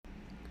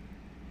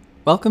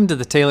Welcome to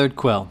the Tailored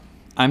Quill.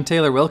 I'm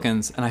Taylor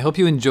Wilkins, and I hope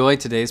you enjoy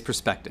today's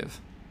perspective.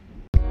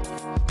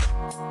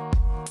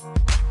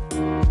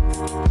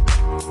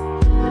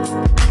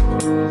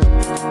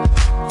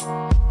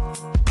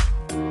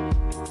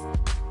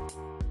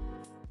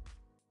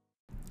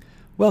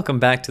 Welcome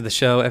back to the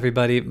show,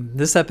 everybody.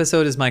 This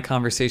episode is my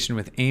conversation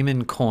with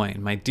Eamon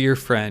Coyne, my dear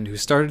friend who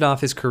started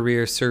off his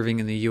career serving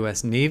in the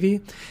U.S.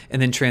 Navy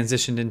and then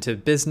transitioned into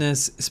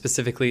business,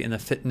 specifically in the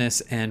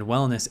fitness and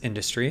wellness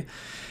industry.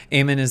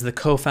 Eamon is the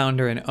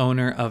co-founder and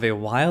owner of a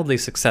wildly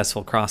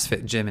successful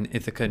CrossFit gym in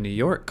Ithaca, New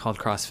York called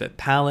CrossFit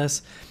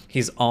Palace.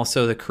 He's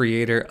also the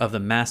creator of the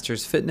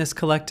Masters Fitness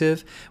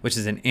Collective, which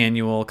is an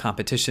annual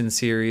competition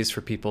series for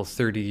people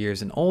 30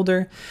 years and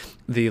older,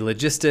 the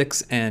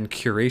logistics and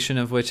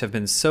curation of which have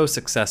been so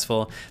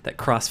successful that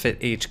CrossFit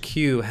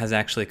HQ has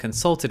actually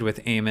consulted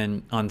with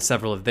Eamon on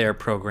several of their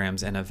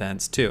programs and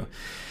events too.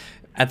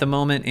 At the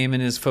moment, Eamon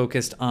is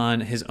focused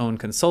on his own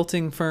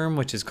consulting firm,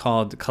 which is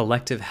called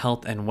Collective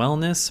Health and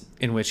Wellness,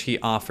 in which he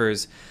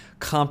offers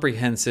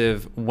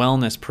comprehensive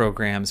wellness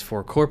programs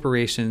for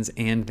corporations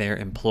and their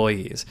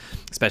employees.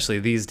 Especially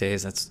these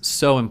days, that's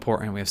so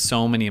important. We have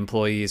so many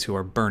employees who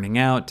are burning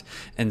out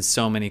and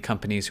so many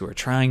companies who are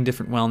trying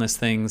different wellness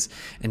things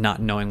and not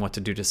knowing what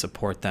to do to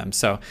support them.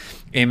 So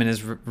Eamon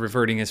is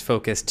reverting his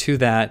focus to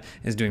that,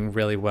 is doing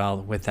really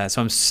well with that.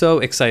 So I'm so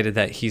excited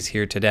that he's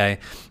here today.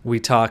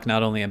 We talk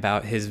not only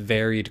about his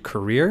varied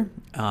career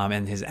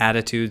and his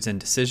attitudes and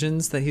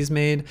decisions that he's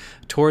made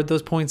toward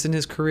those points in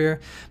his career,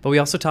 but we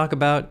also talk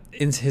about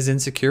his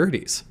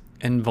insecurities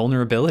and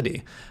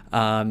vulnerability,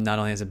 not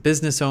only as a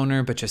business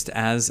owner, but just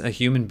as a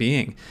human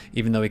being.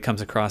 Even though he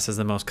comes across as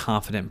the most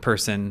confident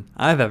person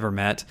I've ever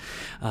met,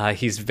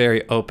 he's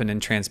very open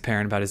and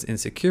transparent about his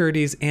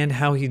insecurities and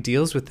how he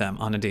deals with them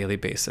on a daily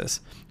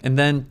basis. And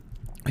then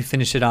we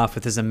finish it off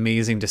with this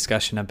amazing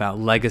discussion about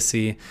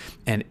legacy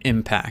and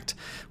impact,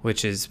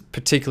 which is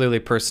particularly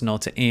personal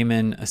to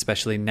Eamon,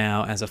 especially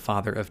now as a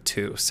father of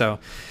two. So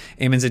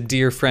Eamon's a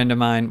dear friend of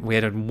mine. We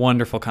had a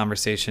wonderful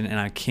conversation, and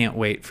I can't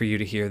wait for you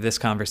to hear this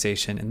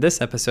conversation in this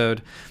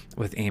episode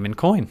with Eamon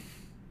Coyne.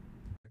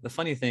 The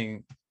funny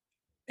thing,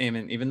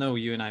 Eamon, even though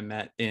you and I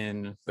met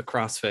in the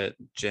CrossFit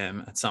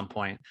gym at some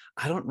point,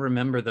 I don't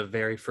remember the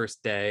very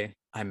first day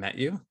I met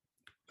you.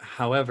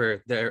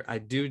 However, I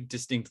do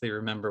distinctly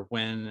remember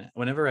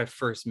whenever I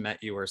first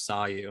met you or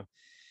saw you,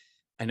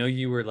 I know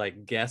you were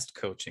like guest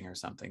coaching or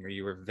something, or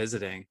you were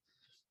visiting.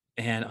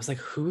 And I was like,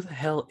 who the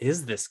hell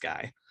is this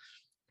guy?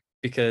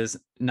 Because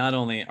not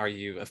only are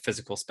you a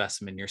physical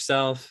specimen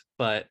yourself,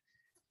 but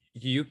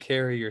you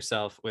carry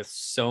yourself with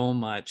so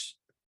much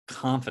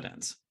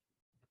confidence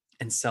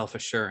and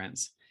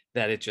self-assurance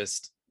that it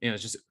just,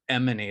 it's just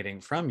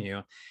emanating from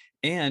you.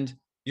 And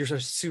you're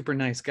a super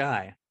nice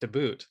guy to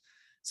boot.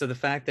 So the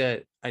fact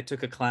that I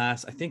took a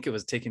class, I think it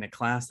was taking a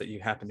class that you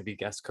happened to be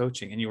guest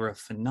coaching, and you were a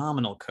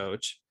phenomenal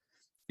coach.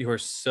 You are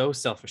so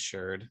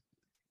self-assured,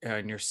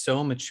 and you're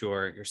so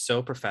mature, you're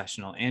so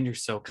professional, and you're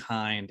so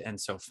kind and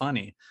so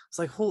funny. It's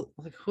like, who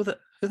the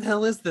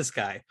hell is this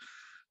guy?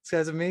 This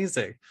guy's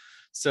amazing.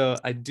 So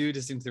I do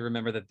distinctly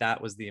remember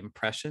that was the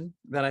impression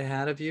that I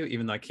had of you,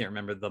 even though I can't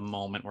remember the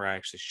moment where I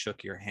actually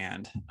shook your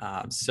hand.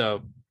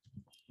 So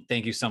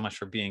thank you so much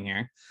for being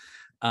here.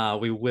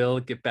 We will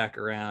get back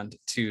around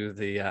to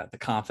the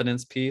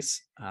confidence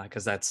piece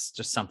because that's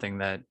just something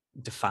that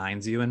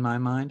defines you in my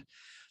mind.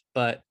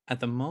 But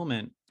at the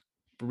moment,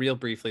 real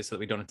briefly, so that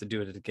we don't have to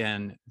do it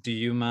again, do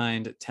you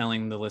mind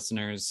telling the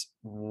listeners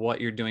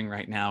what you're doing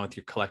right now with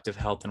your Collective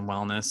Health and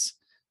Wellness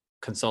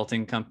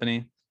consulting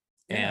company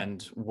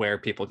and where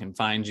people can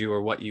find you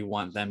or what you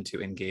want them to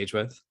engage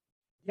with?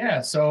 Yeah,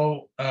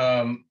 so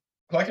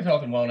Collective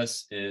Health and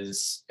Wellness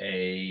is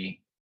a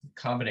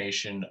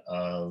combination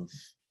of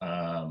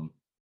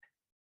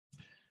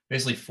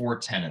basically four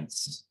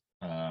tenets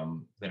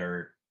that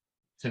are,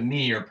 to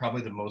me, are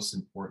probably the most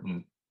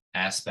important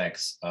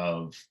aspects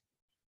of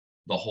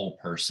the whole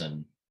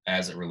person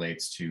as it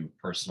relates to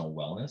personal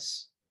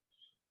wellness.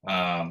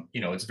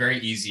 It's very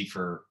easy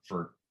for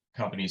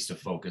companies to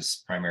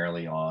focus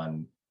primarily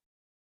on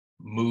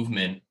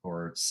movement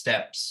or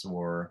steps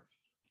or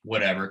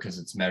whatever, because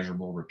it's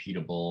measurable,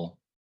 repeatable,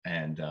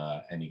 and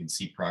you can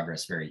see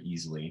progress very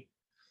easily.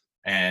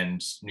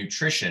 And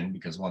nutrition,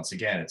 because once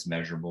again, it's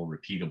measurable,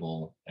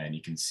 repeatable, and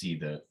you can see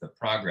the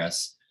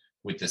progress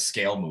with the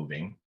scale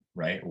moving,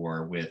 right?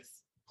 Or with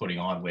putting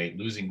on weight,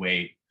 losing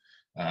weight,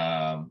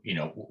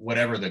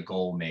 whatever the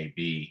goal may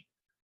be.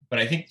 But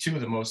I think two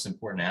of the most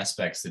important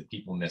aspects that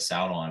people miss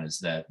out on is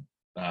that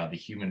the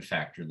human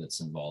factor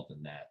that's involved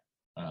in that.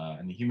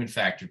 And the human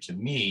factor to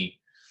me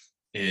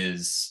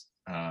is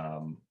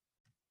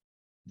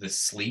the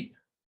sleep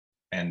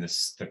and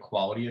the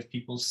quality of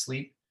people's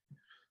sleep.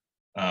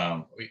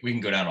 We can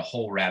go down a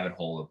whole rabbit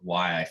hole of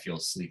why I feel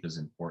sleep is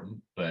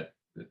important, but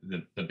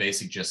the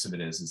basic gist of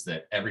it is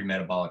that every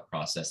metabolic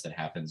process that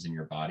happens in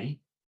your body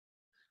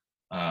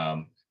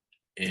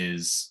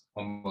is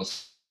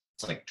almost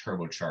like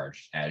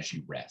turbocharged as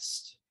you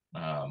rest.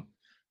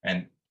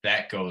 And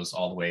that goes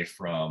all the way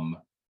from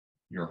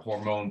your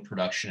hormone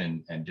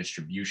production and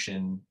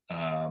distribution,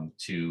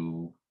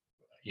 to,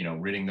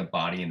 ridding the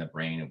body and the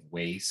brain of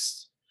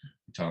waste.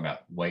 We're talking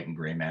about white and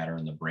gray matter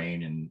in the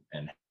brain,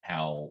 and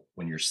how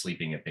when you're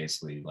sleeping, it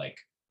basically like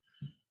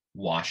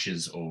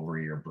washes over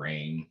your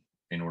brain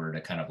in order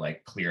to kind of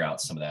like clear out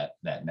some of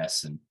that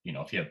mess. And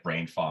if you have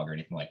brain fog or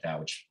anything like that,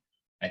 which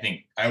I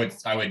think I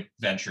would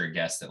venture a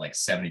guess that like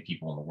 70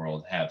 people in the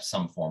world have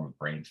some form of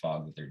brain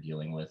fog that they're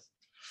dealing with.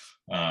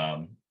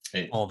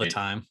 All the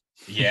time.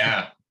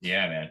 Yeah,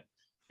 man.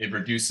 It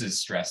reduces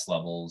stress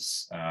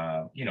levels.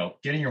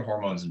 Getting your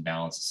hormones in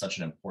balance is such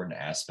an important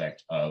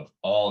aspect of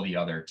all the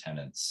other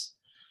tenets.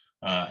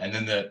 And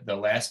then the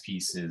last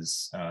piece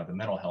is the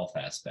mental health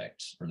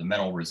aspect, or the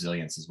mental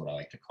resilience is what I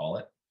like to call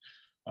it.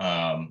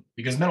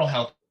 Because mental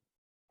health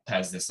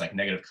has this like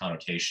negative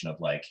connotation of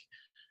like,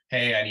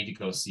 hey, I need to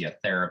go see a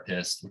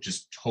therapist, which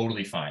is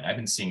totally fine. I've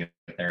been seeing a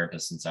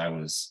therapist since I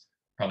was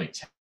probably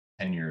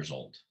 10 years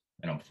old,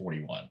 and I'm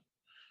 41.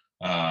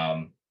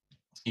 And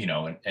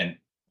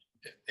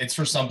it's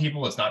for some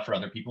people, it's not for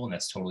other people, and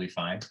that's totally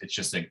fine. It's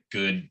just a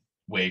good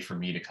way for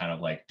me to kind of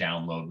like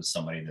download with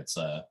somebody that's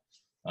a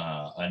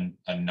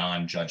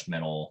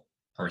non-judgmental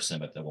person,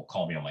 but that will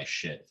call me on my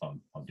shit if I'm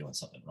doing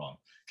something wrong.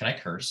 Can I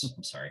curse?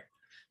 I'm sorry.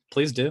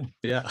 Please do.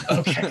 Yeah.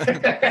 Okay.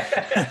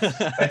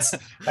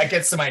 That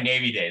gets to my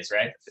Navy days,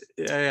 right?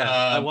 Yeah.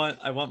 I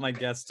want my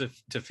guests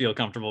to feel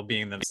comfortable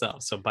being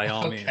themselves. So by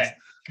all means.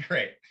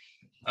 Great.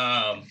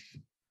 And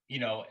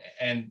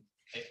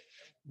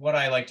what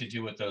I like to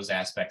do with those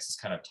aspects is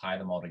kind of tie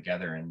them all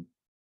together, and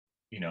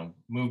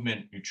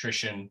movement,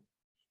 nutrition,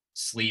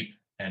 sleep,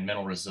 and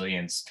mental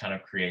resilience kind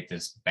of create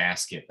this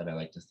basket that I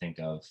like to think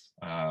of,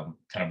 kind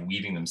of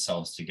weaving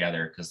themselves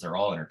together, because they're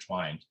all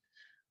intertwined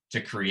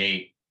to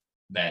create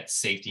that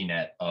safety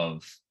net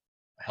of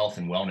health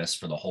and wellness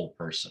for the whole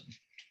person,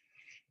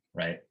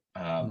 right?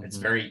 It's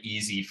very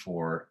easy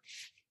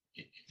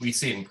we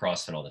see it in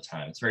CrossFit all the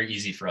time. It's very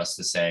easy for us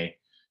to say,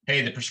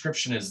 hey, the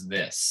prescription is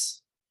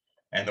this,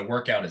 and the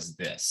workout is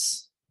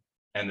this,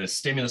 and the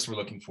stimulus we're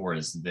looking for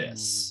is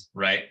this,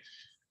 right?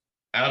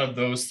 Out of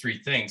those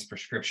three things,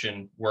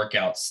 prescription,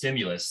 workout,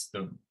 stimulus,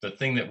 the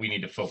thing that we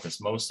need to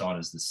focus most on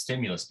is the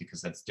stimulus,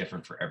 because that's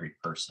different for every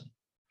person.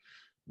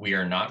 We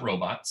are not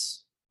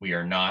robots.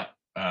 We're not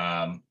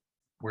the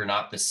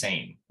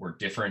same. We're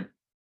different.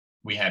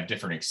 We have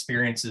different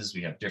experiences.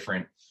 We have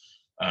different,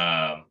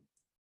 our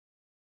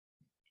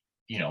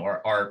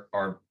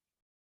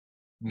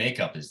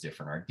makeup is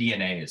different. Our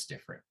DNA is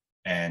different.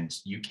 And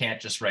you can't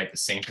just write the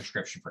same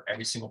prescription for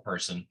every single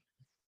person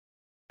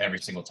every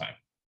single time.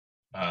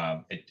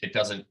 It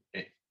doesn't,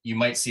 you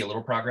might see a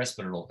little progress,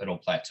 but it'll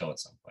plateau at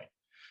some point.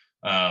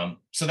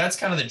 So that's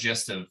kind of the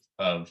gist of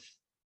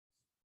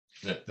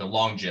the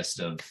long gist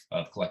of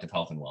Collective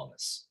Health and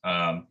Wellness.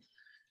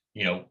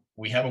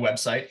 We have a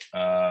website.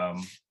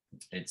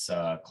 It's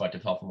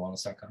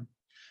collectivehealthandwellness.com,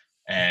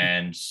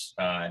 and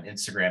an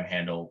Instagram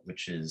handle,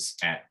 which is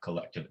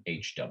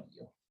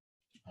 @collectivehw.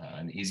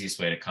 And the easiest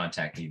way to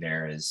contact me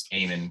there is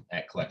Eamon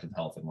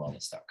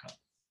 @collectivehealthandwellness.com.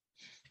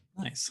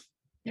 Nice.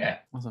 Yeah.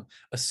 Awesome.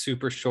 A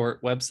super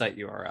short website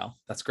URL.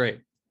 That's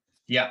great.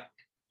 Yeah.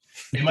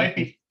 It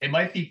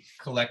might be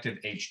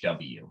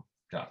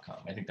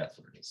collectivehw.com. I think that's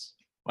what it is.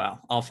 Wow.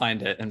 I'll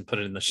find it and put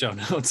it in the show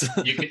notes.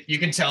 You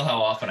can tell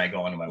how often I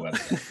go onto my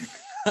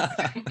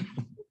website.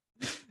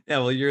 Yeah,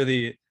 well,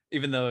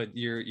 even though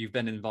you've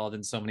been involved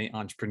in so many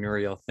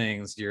entrepreneurial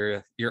things,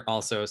 you're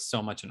also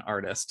so much an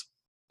artist,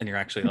 and you're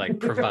actually like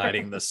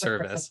providing the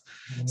service.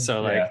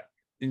 So like,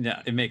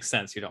 yeah, it makes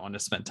sense. You don't want to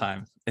spend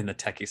time in the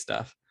techie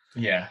stuff.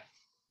 Yeah.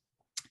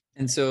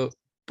 And so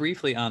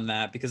briefly on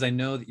that, because I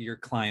know that your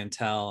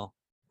clientele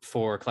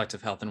for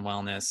Collective Health and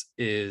Wellness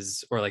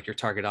or like your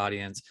target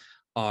audience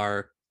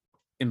are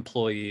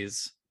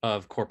employees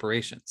of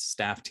corporations,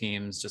 staff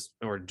teams,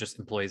 or just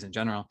employees in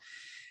general.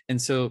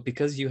 And so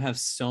because you have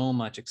so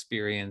much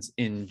experience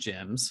in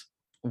gyms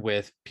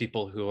with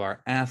people who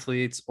are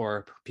athletes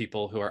or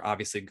people who are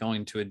obviously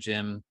going to a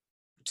gym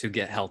to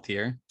get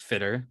healthier,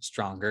 fitter,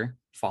 stronger,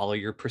 follow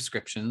your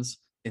prescriptions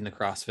in the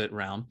CrossFit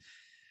realm,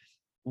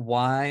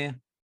 why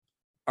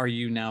are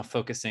you now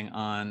focusing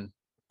on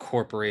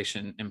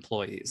corporation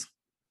employees?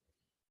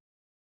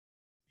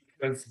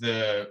 Because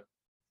the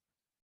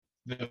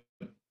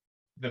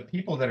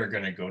people that are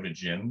going to go to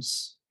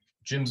gyms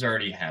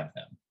already have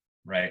them,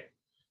 right?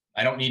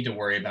 I don't need to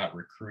worry about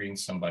recruiting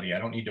somebody. I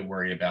don't need to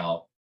worry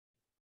about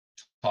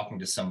talking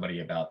to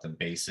somebody about the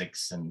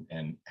basics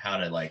and how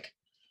to like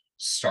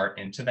start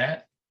into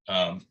that.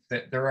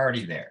 They're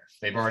already there.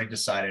 They've already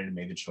decided and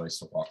made the choice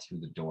to walk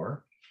through the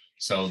door.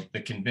 So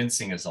the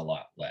convincing is a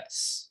lot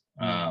less.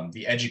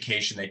 The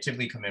education, they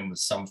typically come in with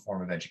some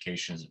form of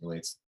education as it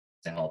relates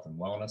to health and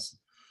wellness.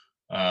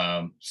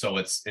 So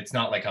it's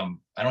not like I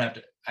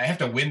have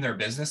to win their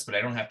business, but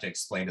I don't have to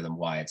explain to them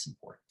why it's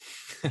important.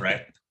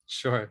 Right.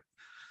 Sure.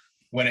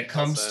 When it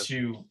comes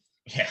to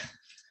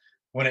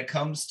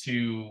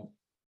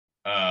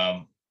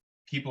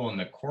people in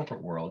the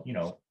corporate world,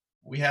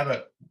 we have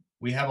a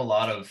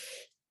lot of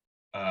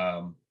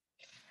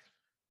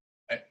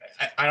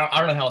I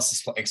don't know how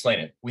else to explain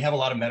it. We have a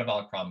lot of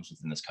metabolic problems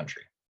within this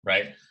country,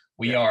 right?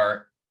 We Yeah.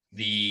 are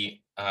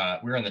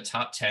we're in the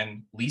top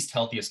 10 least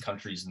healthiest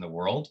countries in the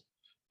world,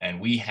 and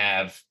we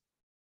have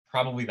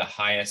probably the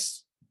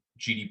highest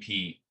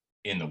GDP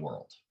in the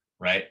world,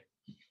 right?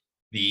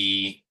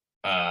 The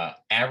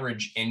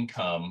average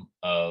income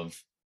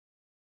of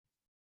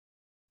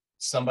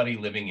somebody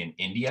living in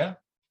India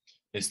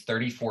is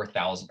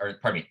 34,000, or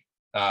pardon me,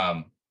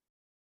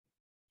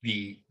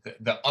 the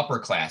upper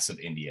class of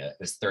India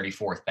is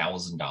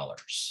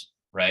 $34,000,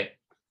 right?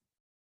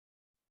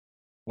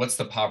 What's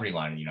the poverty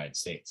line in the United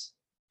States?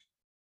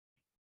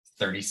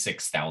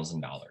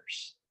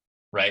 $36,000,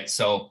 right?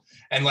 So,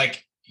 and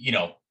like,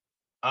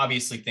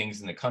 obviously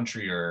things in the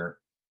country are,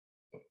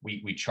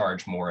 we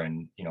charge more,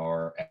 and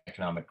our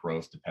economic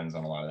growth depends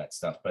on a lot of that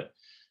stuff. But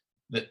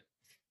the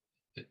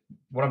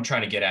what I'm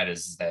trying to get at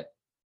is that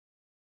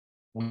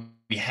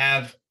we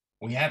have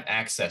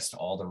access to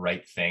all the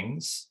right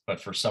things, but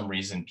for some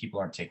reason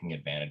people aren't taking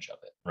advantage of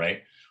it,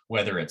 right?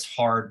 Whether it's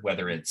hard,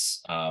 whether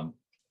it's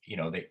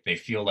they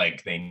feel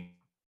like they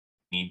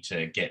need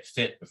to get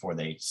fit before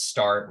they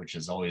start, which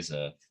is always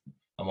I'm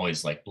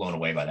always like blown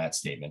away by that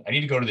statement. I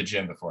need to go to the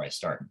gym before I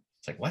start.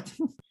 It's like, what?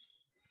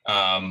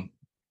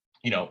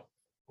 you know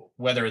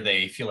Whether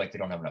they feel like they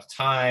don't have enough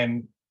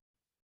time,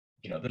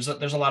 there's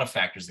a lot of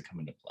factors that come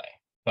into play.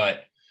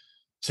 But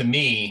to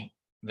me,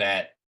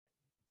 that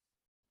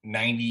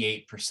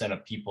 98%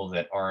 of people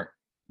that aren't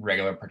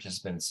regular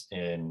participants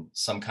in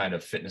some kind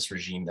of fitness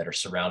regime that are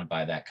surrounded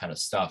by that kind of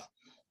stuff,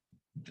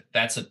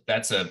 that's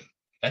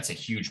a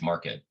huge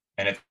market.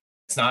 And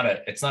it's not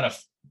a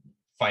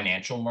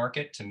financial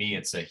market. To me,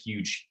 it's a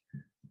huge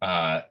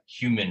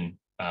human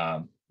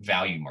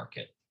value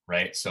market,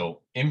 right?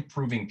 So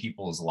improving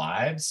people's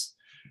lives,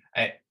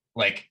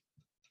 like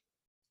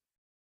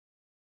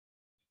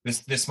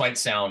this might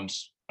sound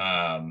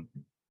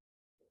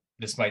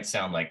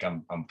like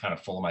I'm kind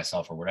of full of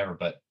myself or whatever,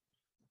 but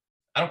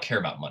I don't care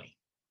about money.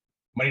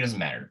 Money doesn't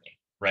matter to me,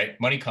 right?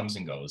 Money comes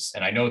and goes,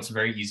 and I know it's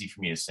very easy for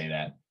me to say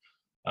that.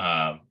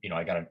 I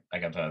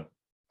got a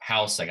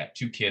house, I got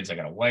 2 kids, I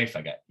got a wife,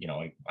 I got,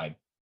 I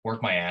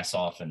work my ass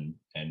off, and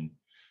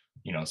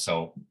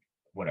so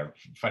whatever.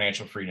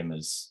 Financial freedom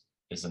is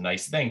a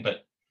nice thing,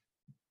 but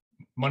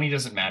money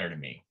doesn't matter to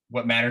me.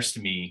 What matters to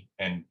me,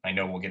 and I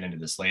know we'll get into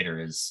this later,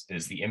 is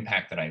the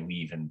impact that I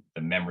leave and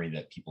the memory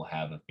that people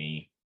have of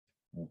me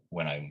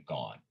when I'm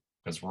gone,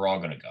 because we're all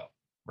going to go,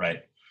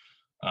 right?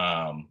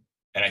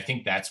 And I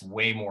think that's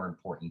way more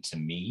important to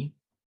me.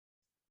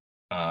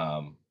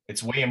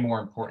 It's way more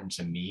important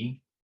to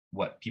me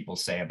what people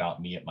say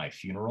about me at my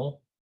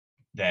funeral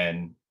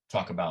than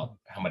talk about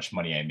how much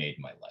money I made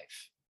in my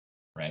life,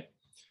 right?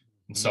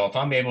 And so if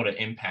I'm able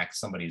to impact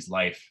somebody's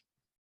life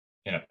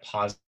in a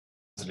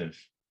positive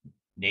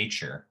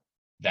nature,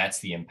 that's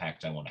the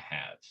impact I want to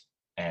have.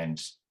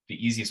 And the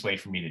easiest way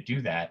for me to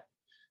do that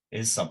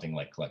is something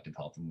like collective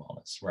health and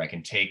wellness, where I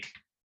can take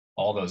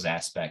all those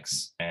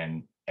aspects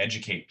and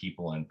educate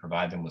people and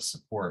provide them with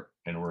support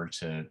in order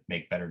to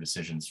make better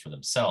decisions for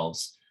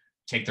themselves,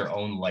 take their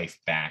own life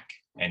back,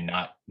 and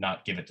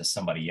not give it to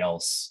somebody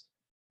else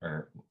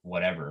or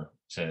whatever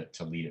to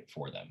lead it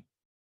for them,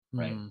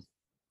 right?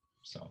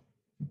 So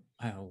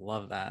I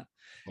love that.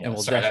 yeah, And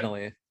we'll sorry,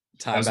 definitely that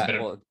tie was back.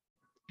 a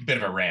bit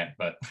of a rant,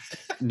 but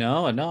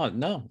No.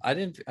 I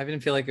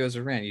didn't feel like it was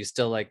a rant. You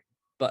still like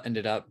buttoned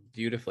it up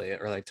beautifully,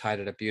 or like tied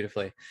it up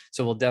beautifully.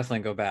 So we'll definitely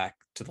go back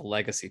to the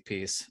legacy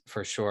piece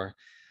for sure.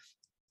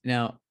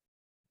 Now,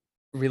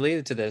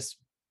 related to this,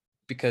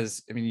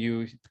 because I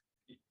mean,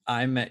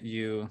 I met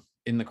you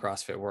in the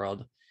CrossFit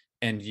world,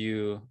 and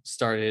you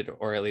started,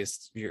 or at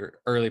least your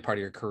early part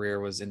of your career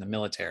was in the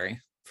military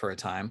for a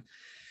time.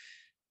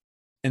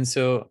 And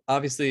so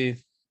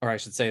obviously, or I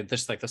should say,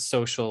 just like the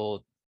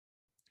social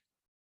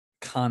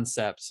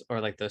concept,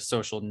 or like the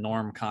social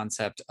norm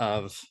concept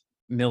of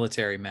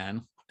military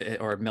men,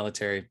 or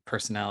military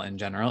personnel in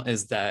general,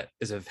 is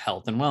of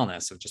health and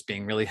wellness, of just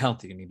being really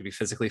healthy. You need to be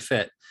physically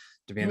fit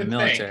to be you in the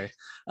would think. military.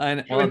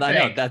 You would I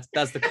know think.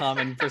 that's the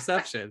common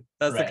perception.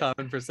 That's Right. the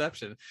common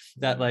perception,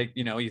 that like,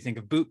 you think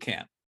of boot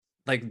camp,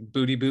 like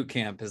booty boot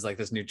camp is like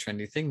this new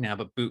trendy thing now,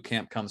 but boot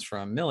camp comes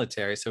from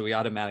military, so we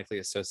automatically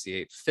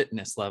associate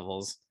fitness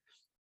levels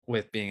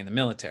with being in the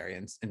military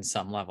in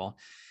some level.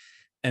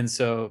 And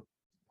so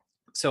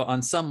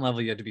on some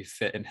level you had to be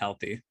fit and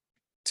healthy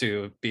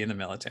to be in the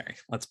military.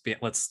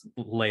 Let's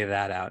lay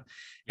that out.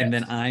 Yes. And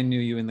then I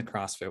knew you in the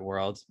CrossFit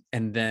world,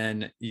 and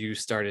then you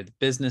started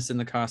business in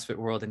the CrossFit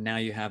world, and now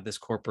you have this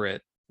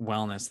corporate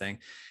wellness thing.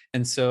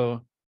 And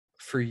so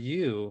for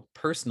you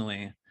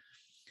personally,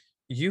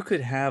 you could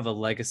have a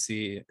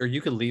legacy, or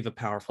you could leave a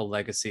powerful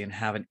legacy and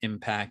have an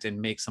impact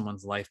and make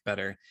someone's life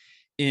better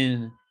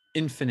in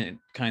infinite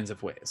kinds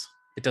of ways.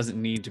 It doesn't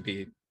need to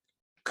be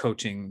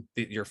coaching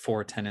your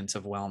 4 tenets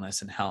of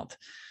wellness and health.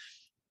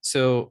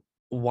 So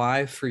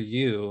why for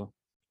you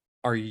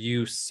are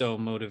you so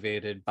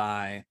motivated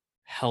by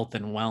health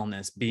and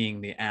wellness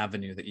being the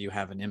avenue that you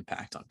have an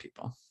impact on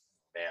people?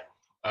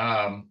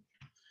 Man.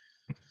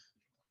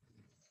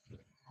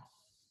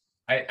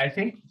 I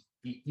think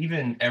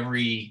even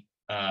every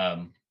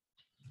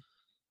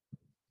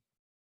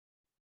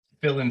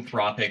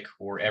philanthropic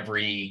or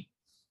every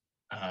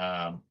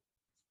um,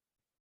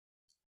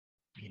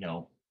 you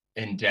know,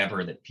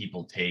 endeavor that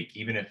people take,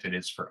 even if it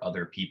is for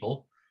other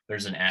people,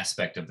 there's an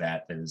aspect of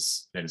that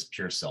is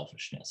pure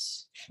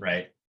selfishness,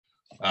 right?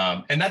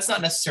 And that's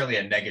not necessarily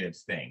a negative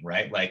thing,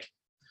 right? Like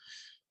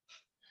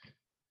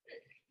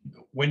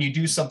when you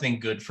do something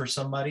good for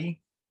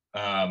somebody,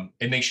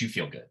 it makes you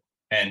feel good.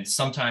 And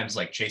sometimes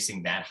like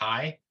chasing that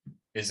high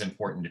is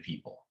important to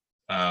people.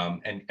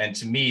 And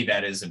to me,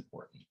 that is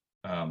important.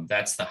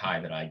 That's the high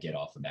that I get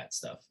off of that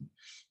stuff.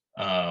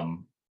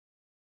 Um,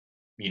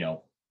 you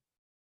know,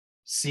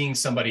 seeing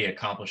somebody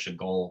accomplish a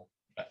goal.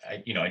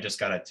 I just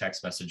got a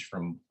text message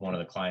from one of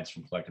the clients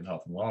from Collective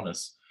Health and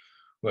Wellness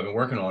who I've been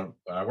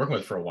working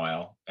with for a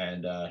while,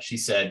 and she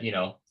said,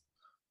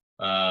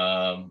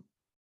 um,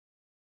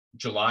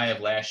 July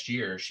of last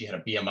year, she had a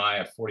BMI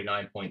of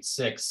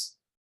 49.6.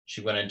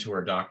 She went into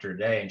her doctor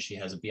today, and she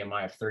has a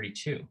BMI of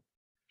 32,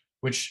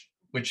 which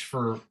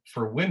for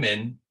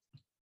women,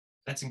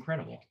 that's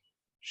incredible.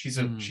 She's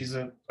a Mm. she's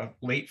a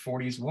late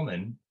 40s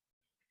woman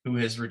who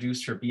has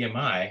reduced her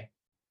BMI,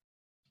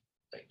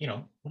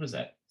 what is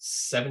that,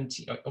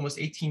 17, almost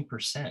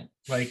 18%.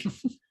 Like,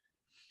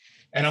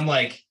 and I'm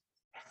like,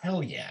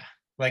 hell yeah.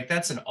 Like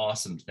that's an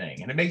awesome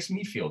thing. And it makes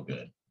me feel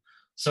good.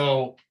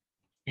 So,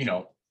 you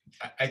know,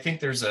 I think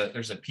there's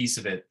a piece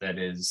of it that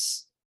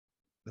is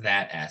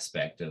that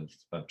aspect of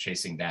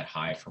chasing that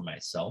high for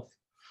myself.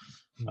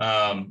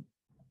 Um,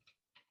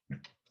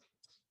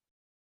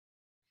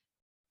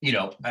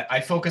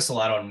 I focus a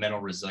lot on mental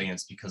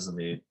resilience because of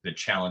the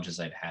challenges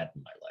I've had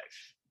in my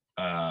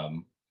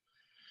life.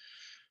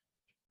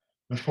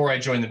 Before I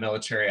joined the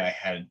military, I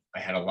had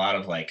a lot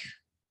of like,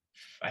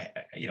 I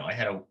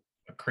had a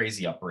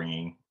crazy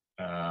upbringing.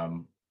 I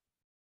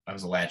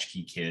was a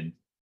latchkey kid,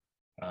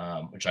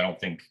 which I don't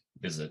think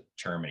is a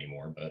term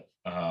anymore, but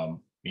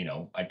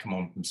I'd come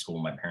home from school,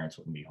 my parents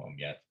wouldn't be home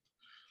yet.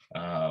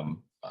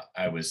 Um,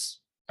 I was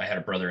I had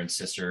a brother and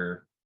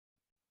sister.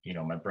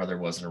 My brother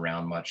wasn't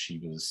around much. He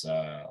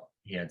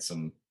had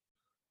some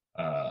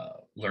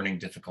learning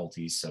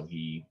difficulties, so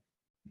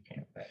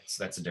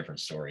that's a different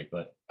story.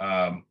 But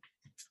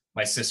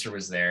my sister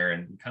was there,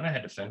 and we kind of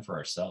had to fend for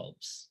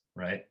ourselves,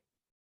 right?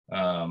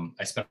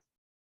 I spent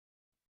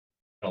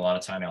a lot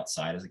of time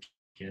outside as a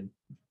kid.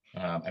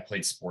 I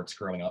played sports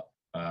growing up.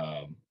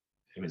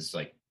 It was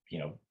like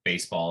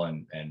baseball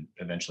and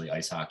eventually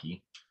ice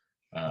hockey,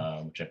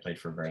 which I played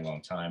for a very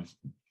long time.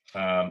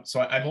 So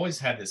I've always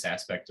had this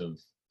aspect of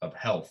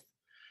health,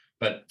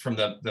 but from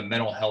the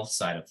mental health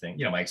side of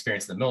things, my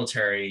experience in the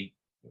military,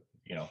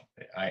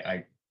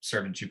 I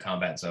served in 2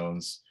 combat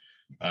zones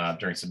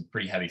during some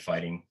pretty heavy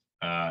fighting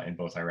in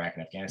both Iraq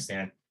and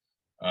Afghanistan.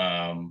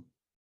 Um,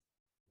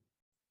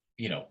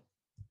 you know,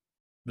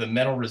 the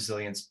mental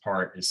resilience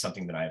part is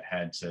something that I've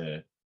had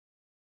to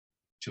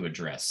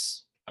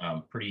address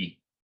pretty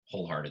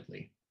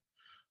wholeheartedly.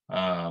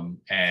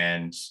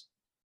 And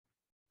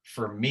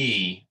for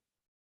me,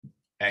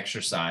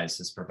 exercise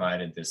has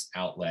provided this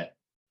outlet,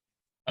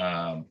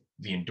 the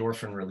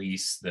endorphin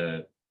release,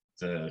 the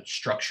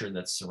structure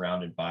that's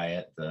surrounded by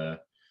it, the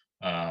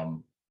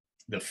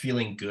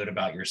feeling good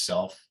about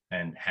yourself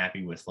and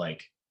happy with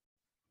like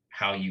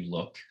how you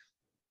look,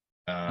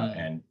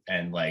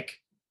 and like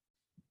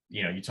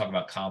you talk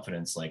about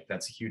confidence, like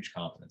that's a huge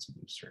confidence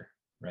booster,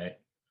 right?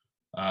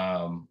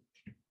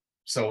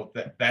 So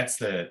that's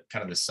the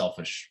kind of the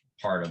selfish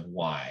part of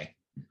why,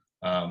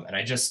 and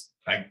I just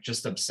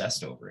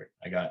obsessed over it.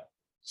 I got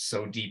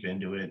so deep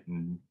into it,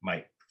 and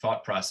my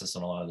thought process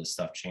on a lot of this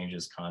stuff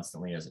changes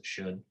constantly, as it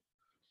should.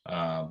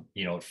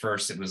 At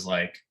first it was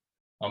like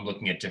I'm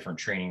looking at different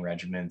training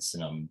regimens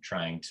and I'm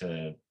trying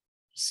to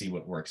see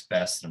what works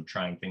best, and I'm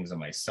trying things on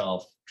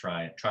myself,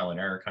 trial and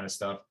error kind of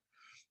stuff.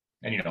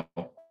 And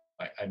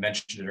I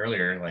mentioned it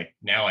earlier, like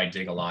now I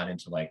dig a lot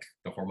into like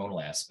the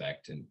hormonal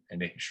aspect and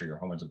making sure your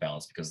hormones are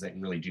balanced, because they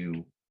really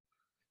do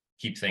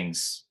keep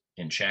things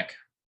in check.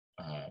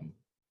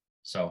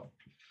 So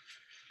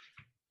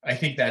I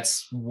think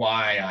that's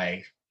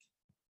why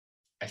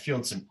I feel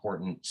it's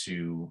important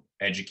to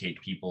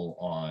educate people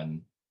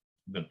on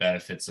the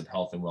benefits of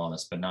health and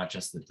wellness, but not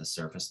just at the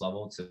surface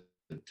level,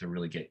 to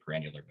really get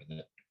granular with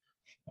it.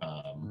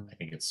 I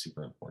think it's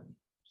super important.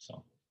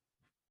 So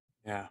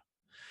Yeah.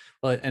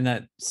 Well, and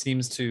that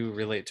seems to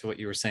relate to what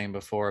you were saying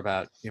before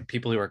about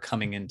people who are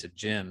coming into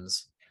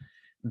gyms.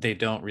 They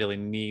don't really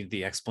need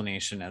the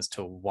explanation as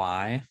to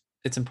why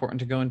it's important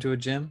to go into a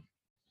gym.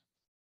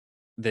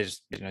 They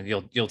just,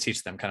 you'll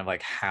teach them kind of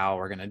like how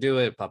we're going to do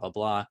it, blah, blah,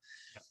 blah.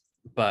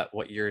 But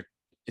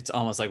it's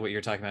almost like what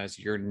you're talking about is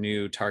your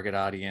new target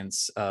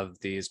audience of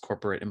these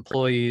corporate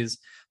employees,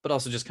 but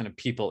also just kind of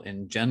people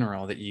in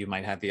general that you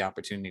might have the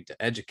opportunity to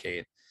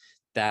educate.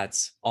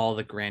 That's all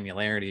the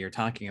granularity you're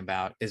talking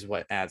about is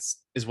what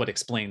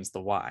explains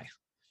the why.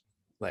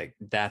 Like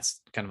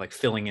that's kind of like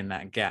filling in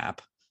that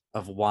gap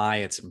of why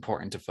it's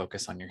important to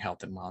focus on your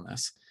health and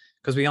wellness.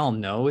 Because we all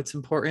know it's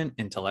important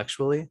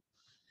intellectually,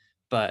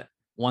 but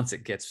once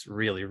it gets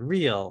really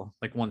real,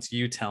 like once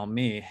you tell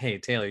me, hey,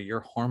 Taylor,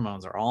 your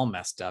hormones are all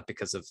messed up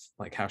because of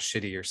like how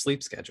shitty your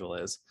sleep schedule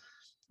is,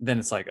 then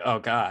it's like, oh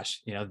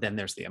gosh, then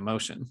there's the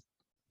emotion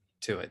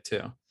to it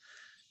too.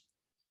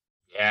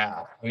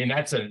 Yeah. I mean,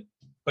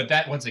 but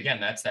that, once again,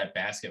 that's that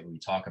basket we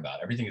talk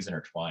about. Everything is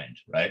intertwined,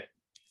 right?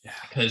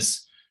 Yeah.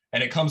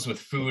 And it comes with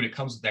food, it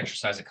comes with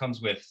exercise, it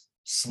comes with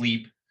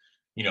sleep.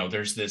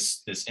 There's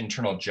this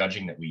internal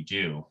judging that we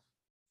do.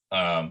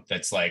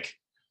 That's like,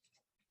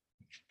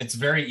 it's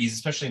very easy,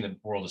 especially in the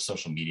world of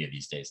social media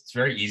these days. It's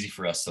very easy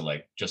for us to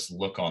like just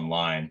look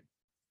online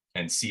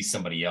and see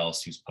somebody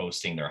else who's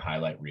posting their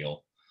highlight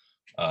reel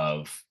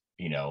of,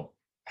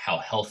 how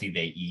healthy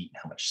they eat,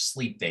 how much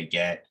sleep they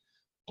get,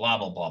 blah,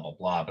 blah, blah, blah,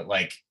 blah. But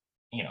like,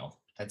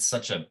 that's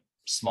such a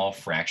small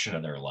fraction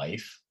of their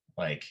life.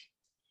 Like,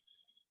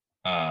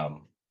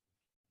 um,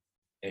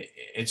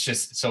 it's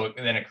just, so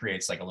then it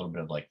creates like a little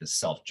bit of like this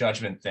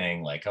self-judgment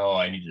thing, like, oh,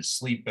 I need to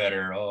sleep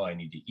better, oh, I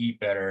need to eat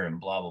better, and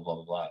blah blah blah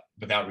blah blah,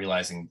 without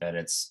realizing that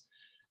it's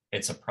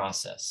a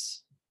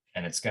process,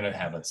 and it's going to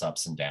have its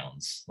ups and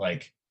downs.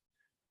 Like,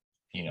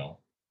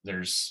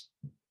 there's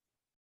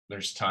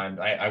time,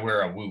 I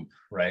wear a Whoop,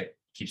 right?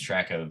 Keeps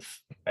track of,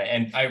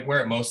 and I wear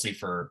it mostly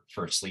for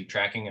sleep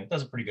tracking, and it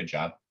does a pretty good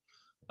job.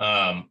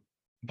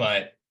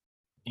 But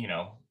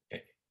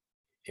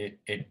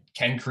it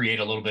can create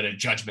a little bit of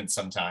judgment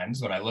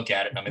sometimes when I look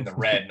at it and I'm in the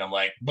red and I'm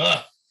like,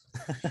 bah,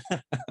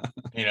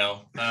 you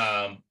know.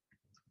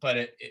 But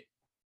it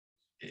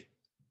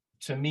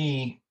to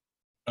me,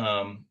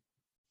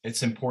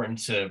 it's important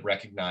to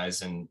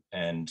recognize and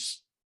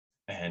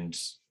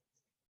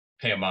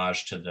pay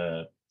homage to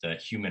the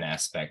human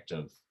aspect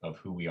of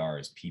who we are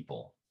as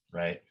people,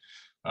 right?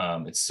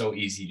 It's so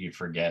easy to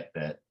forget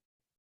that,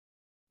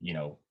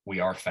 we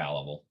are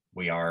fallible.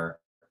 We are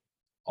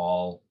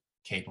all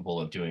capable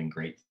of doing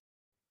great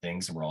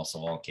things, and we're also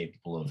all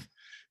capable of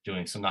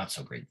doing some not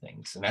so great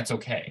things, and that's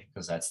okay,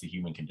 because that's the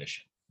human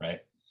condition,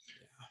 right?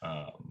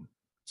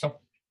 So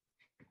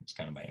it's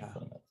kind of my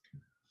input on that.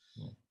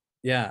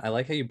 Yeah, I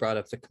like how you brought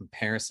up the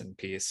comparison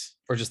piece,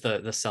 or just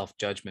the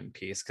self-judgment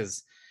piece,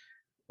 because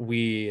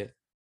we,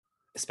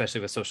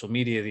 especially with social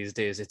media these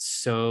days, it's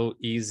so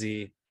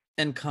easy,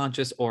 and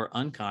conscious or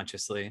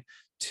unconsciously,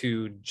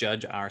 to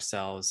judge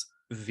ourselves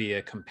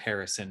via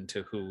comparison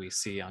to who we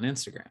see on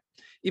Instagram.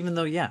 Even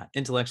though, yeah,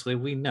 intellectually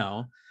we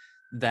know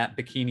that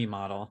bikini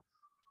model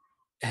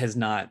has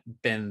not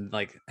been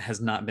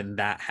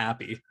that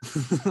happy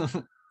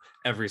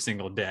every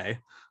single day,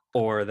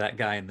 or that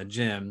guy in the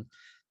gym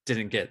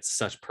didn't get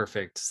such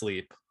perfect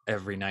sleep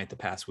every night the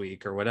past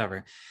week or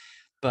whatever.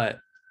 But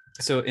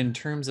so in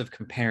terms of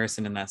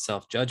comparison and that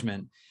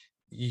self-judgment,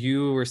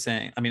 you were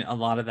saying, I mean, a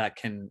lot of that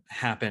can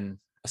happen,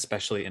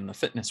 especially in the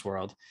fitness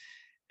world.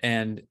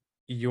 And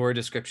your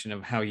description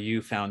of how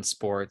you found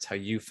sports, how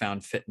you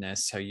found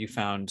fitness, how you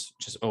found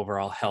just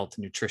overall health,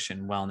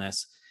 nutrition,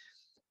 wellness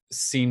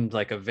seemed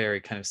like a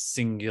very kind of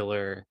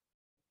singular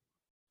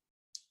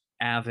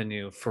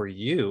avenue for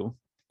you,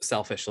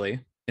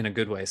 selfishly, in a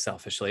good way,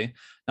 selfishly,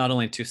 not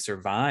only to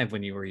survive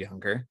when you were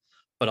younger,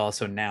 but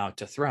also now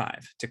to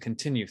thrive, to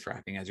continue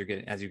thriving as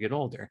you get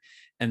older.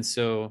 And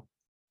so,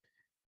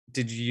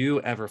 did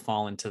you ever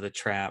fall into the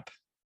trap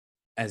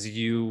as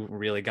you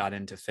really got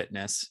into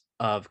fitness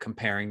of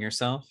comparing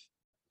yourself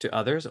to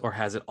others, or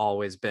has it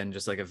always been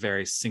just like a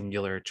very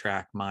singular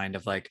track mind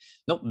of like,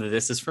 nope,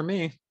 this is for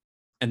me,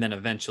 and then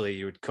eventually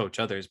you would coach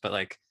others? But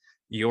like,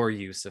 your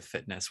use of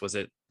fitness, was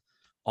it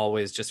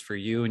always just for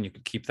you and you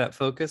could keep that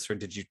focus, or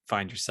did you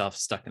find yourself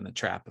stuck in the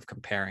trap of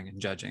comparing and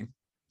judging?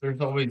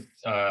 There's always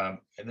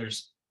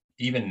there's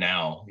even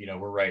now,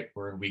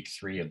 we're in week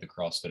 3 of the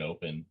CrossFit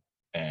Open,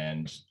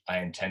 and I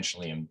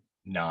intentionally am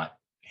not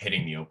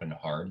hitting the Open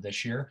hard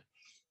this year,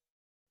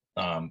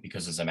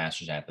 because as a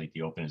masters athlete,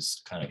 the Open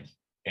is kind of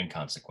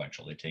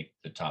inconsequential. They take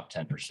the top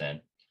 10%.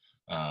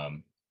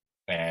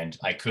 And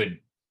I could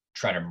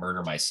try to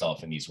murder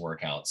myself in these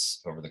workouts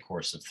over the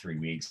course of 3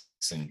 weeks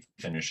and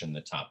finish in the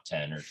top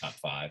 10 or top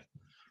 5.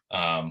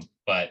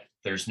 But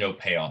there's no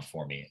payoff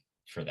for me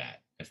for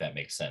that, if that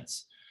makes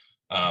sense.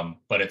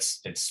 But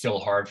it's still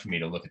hard for me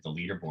to look at the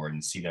leaderboard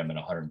and see that I'm in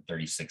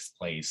 136th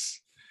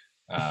place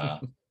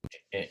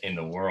in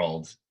the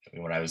world,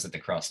 when I was at the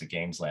CrossFit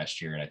Games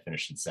last year and I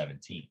finished in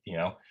 17th.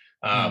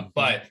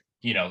 But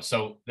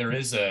so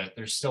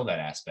there's still that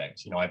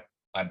aspect. I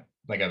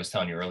like I was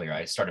telling you earlier,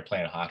 I started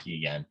playing hockey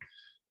again,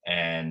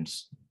 and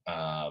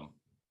I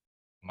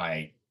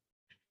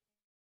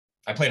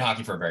played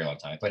hockey for a very long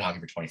time. I played hockey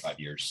for 25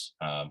 years.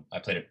 I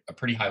played at a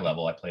pretty high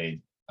level. I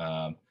played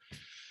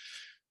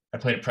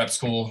at prep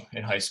school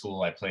in high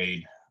school. I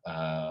played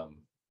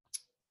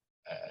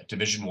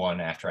Division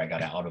I after I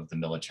got out of the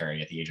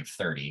military at the age of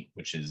 30,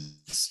 which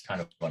is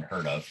kind of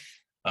unheard of.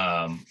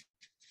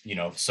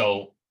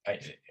 So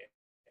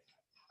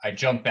I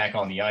jumped back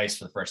on the ice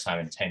for the first time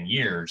in 10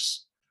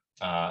 years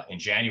in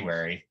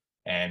January,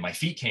 and my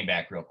feet came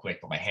back real quick,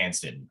 but my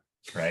hands didn't.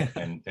 right?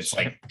 And it's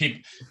like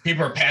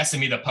people are passing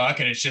me the puck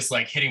and it's just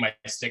like hitting my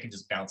stick and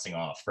just bouncing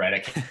off, right? I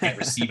can't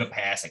receive a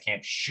pass, I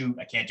can't shoot,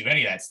 I can't do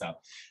any of that stuff.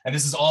 And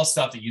this is all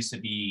stuff that used to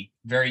be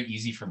very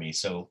easy for me.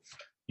 So,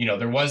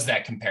 there was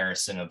that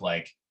comparison of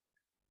like,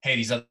 hey,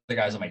 these other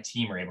guys on my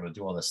team are able to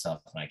do all this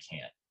stuff and I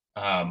can't.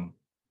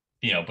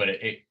 But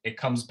it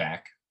comes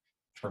back.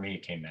 For me,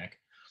 it came back.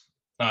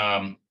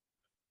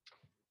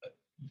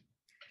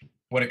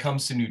 When it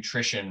comes to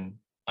nutrition,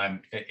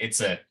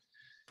 it's a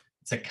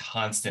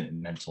constant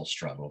mental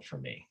struggle for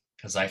me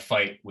because I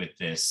fight with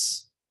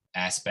this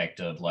aspect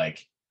of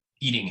like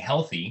eating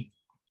healthy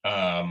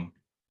and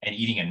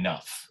eating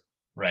enough,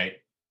 right?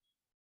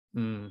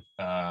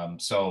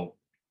 So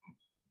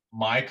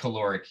my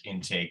caloric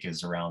intake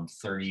is around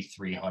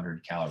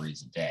 3,300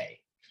 calories a day.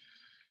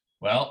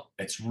 Well,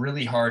 it's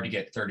really hard to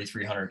get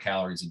 3,300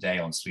 calories a day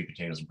on sweet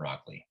potatoes and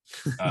broccoli.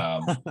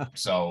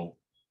 So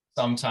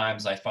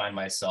sometimes I find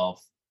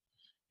myself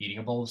eating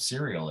a bowl of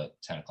cereal at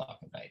 10 o'clock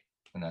at night,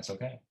 and that's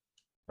okay,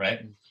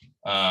 right?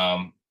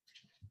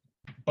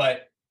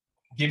 But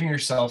giving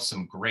yourself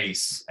some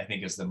grace, I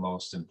think, is the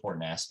most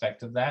important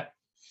aspect of that.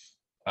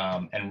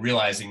 And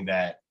realizing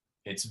that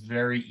it's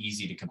very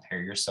easy to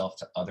compare yourself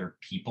to other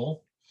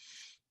people,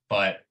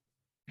 but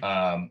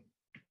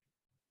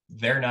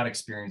they're not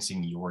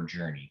experiencing your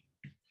journey.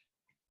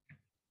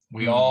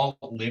 We all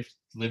live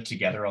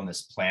together on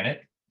this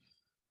planet,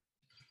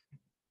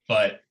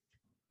 but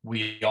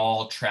we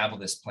all travel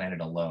this planet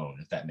alone,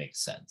 if that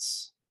makes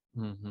sense.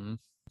 In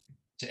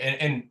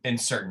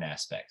certain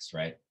aspects,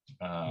 right?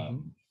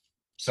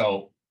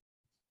 So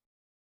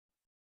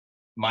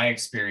my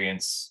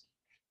experience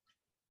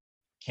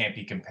can't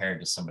be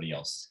compared to somebody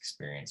else's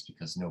experience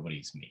because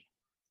nobody's me,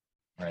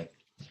 right?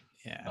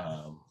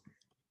 Yeah.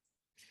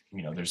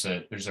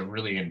 There's a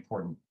really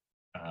important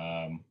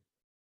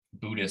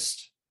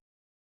Buddhist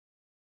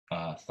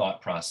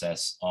thought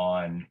process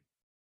on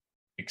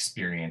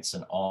experience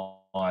and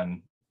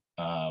on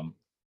the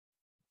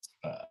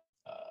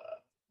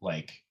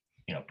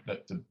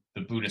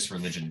Buddhist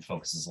religion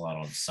focuses a lot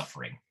on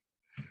suffering,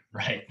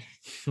 right?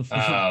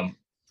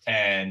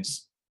 And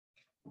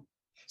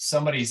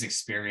somebody's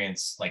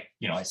experience, like,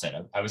 I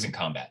said, I was in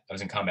combat. I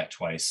was in combat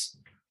twice.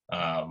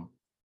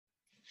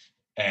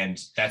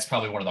 And that's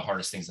probably one of the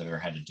hardest things I've ever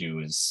had to do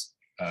is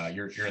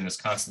you're in this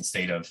constant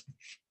state of,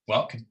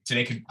 well,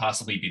 today could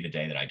possibly be the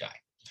day that I die.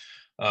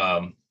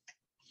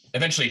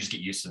 Eventually you just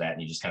get used to that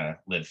and you just kind of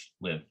live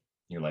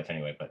your life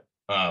anyway. But,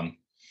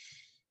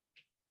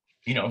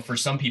 for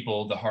some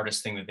people, the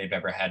hardest thing that they've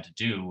ever had to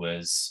do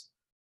was,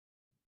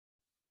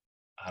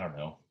 I don't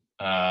know,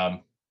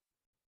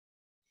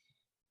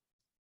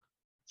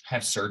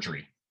 have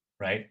surgery,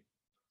 right?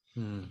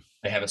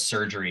 They have a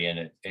surgery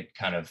and it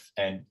kind of,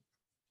 and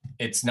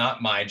it's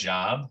not my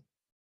job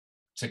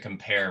to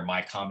compare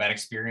my combat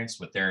experience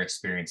with their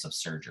experience of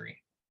surgery.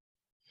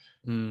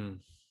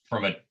 From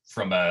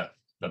the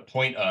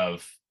point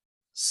of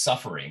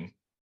suffering,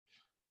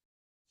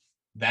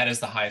 that is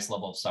the highest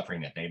level of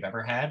suffering that they've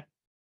ever had,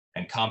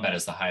 and combat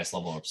is the highest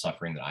level of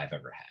suffering that I've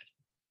ever had.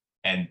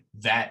 And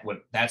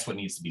that's what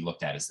needs to be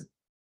looked at, is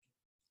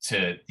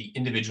to the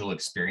individual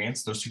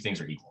experience. Those two things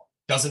are equal.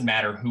 Doesn't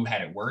matter who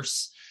had it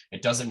worse.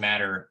 It doesn't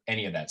matter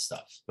any of that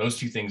stuff. Those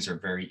two things are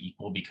very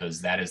equal because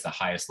that is the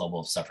highest level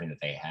of suffering that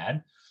they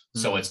had.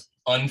 So it's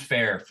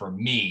unfair for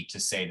me to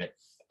say that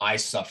I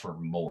suffer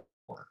more,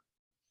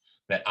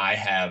 that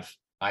I've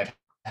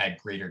had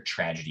greater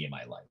tragedy in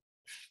my life,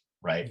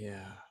 right?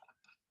 Yeah.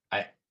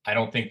 I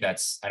don't think I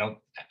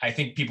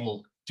think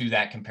people do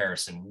that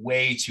comparison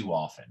way too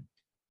often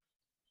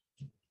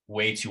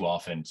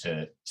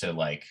to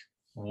like,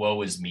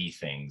 woe is me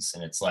things.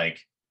 And it's like,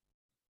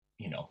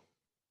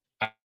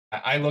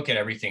 I look at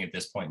everything at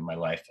this point in my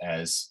life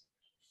as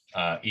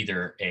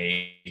either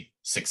a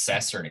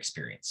success or an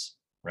experience,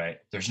 right?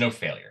 There's no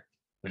failure.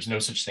 There's no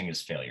such thing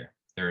as failure.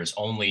 There is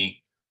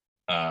only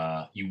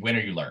you win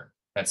or you learn.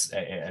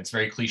 It's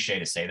very cliche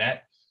to say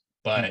that,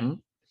 but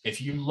if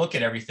you look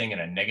at everything in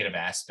a negative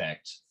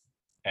aspect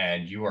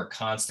and you are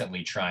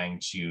constantly trying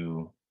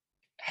to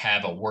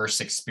have a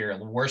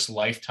worse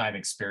lifetime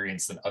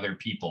experience than other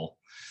people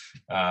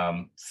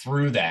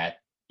through that,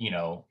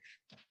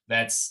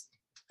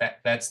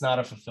 that's not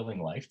a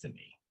fulfilling life to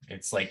me.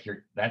 It's like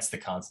that's the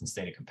constant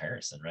state of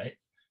comparison, right?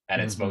 At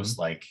its most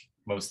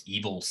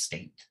evil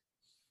state.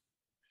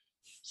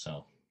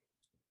 So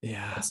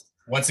yeah,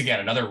 once again,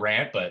 another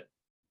rant, but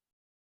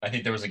I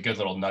think there was a good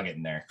little nugget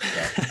in there.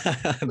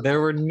 So.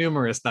 There were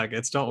numerous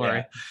nuggets. Don't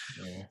worry.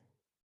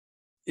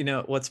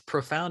 Yeah. What's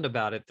profound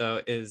about it, though,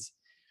 is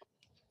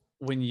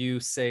when you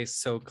say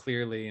so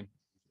clearly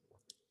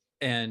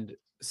and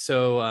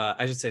so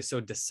I should say so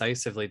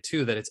decisively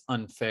too, that it's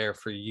unfair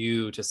for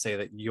you to say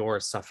that your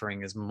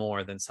suffering is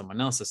more than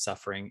someone else's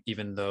suffering,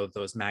 even though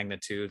those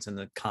magnitudes and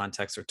the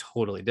context are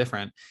totally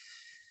different.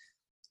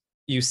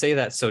 You say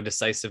that so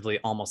decisively,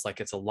 almost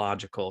like it's a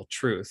logical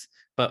truth.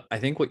 But I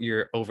think what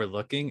you're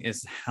overlooking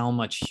is how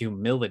much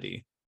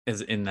humility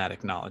is in that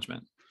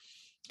acknowledgement.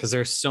 because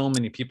there's so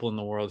many people in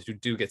the world who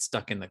do get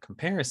stuck in the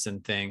comparison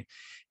thing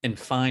and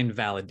find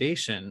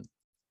validation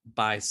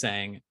by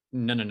saying,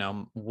 no, no,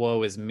 no,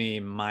 woe is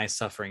me. My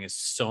suffering is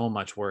so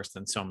much worse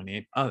than so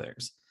many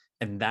others.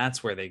 And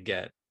that's where they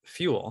get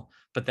fuel,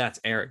 but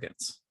that's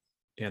arrogance.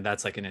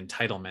 That's like an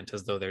entitlement,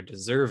 as though they're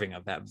deserving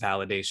of that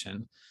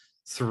validation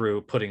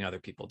through putting other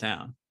people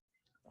down.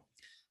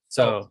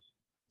 So,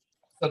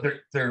 So,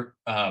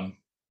 so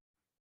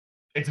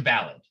it's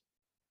valid,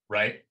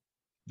 right?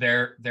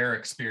 Their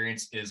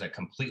experience is a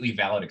completely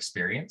valid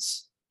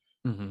experience,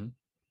 mhm.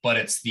 but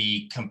it's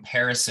the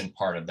comparison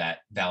part of that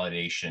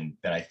validation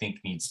that I think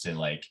needs to,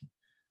 like,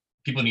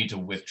 people need to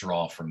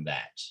withdraw from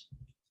that.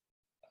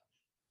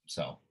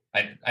 So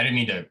I didn't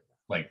mean to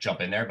like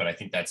jump in there, but I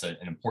think that's an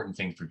important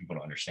thing for people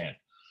to understand.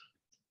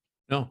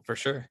 No, for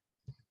sure.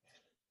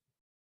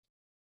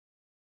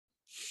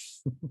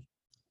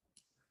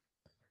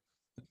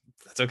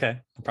 That's okay.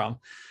 No problem.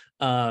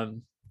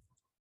 Um,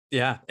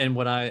 yeah. And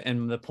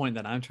the point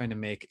that I'm trying to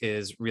make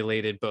is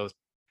related both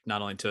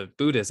not only to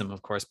Buddhism,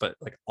 of course, but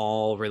like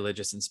all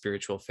religious and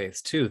spiritual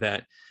faiths too,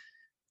 that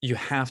you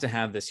have to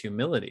have this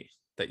humility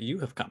that you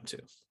have come to,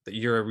 that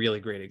you're a really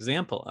great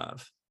example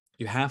of.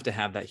 You have to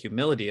have that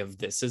humility of,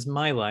 this is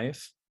my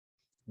life.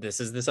 This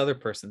is this other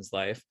person's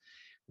life.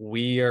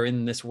 We are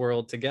in this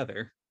world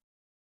together,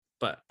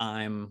 but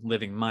I'm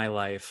living my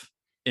life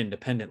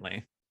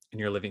independently and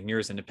you're living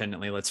yours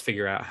independently. Let's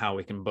figure out how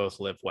we can both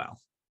live well.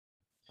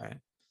 Right.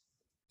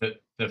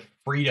 The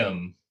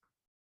freedom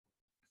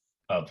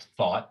of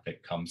thought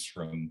that comes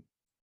from,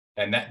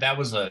 and that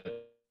was a,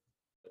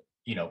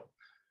 you know,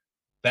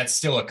 that's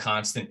still a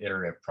constant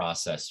iterative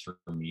process for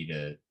me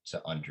to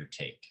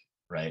undertake,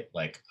 right?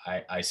 Like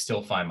I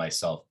still find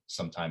myself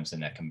sometimes in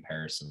that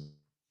comparison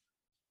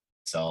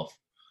self,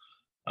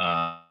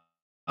 uh,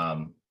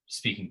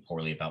 speaking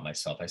poorly about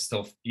myself. I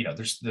still,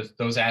 there's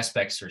those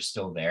aspects are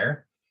still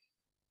there.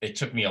 It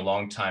took me a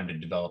long time to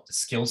develop the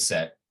skill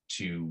set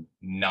to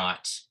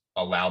not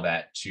allow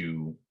that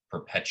to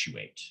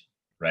perpetuate,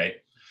 right?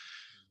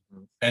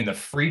 And the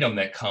freedom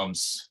that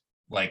comes,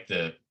 like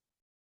the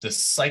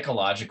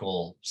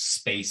psychological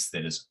space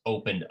that is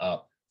opened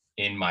up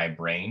in my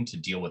brain to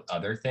deal with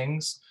other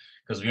things,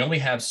 because we only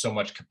have so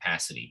much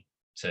capacity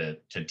to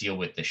deal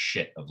with the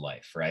shit of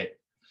life, right?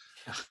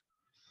 Yeah.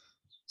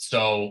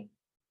 So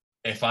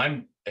if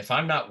I'm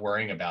not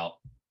worrying about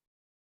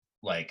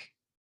like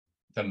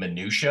the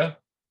minutia,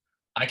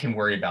 I can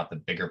worry about the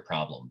bigger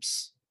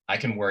problems. I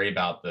can worry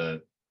about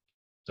the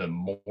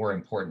more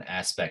important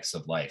aspects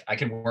of life. I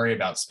can worry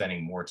about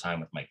spending more time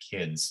with my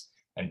kids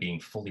and being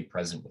fully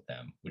present with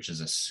them, which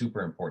is a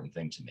super important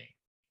thing to me.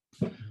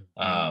 Mhm.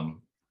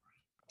 Um,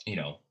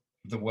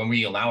 when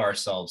we allow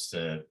ourselves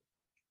to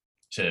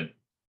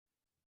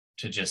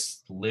to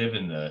just live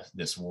in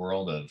this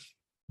world of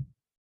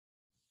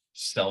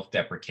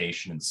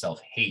self-deprecation and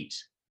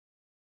self-hate,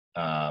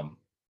 um,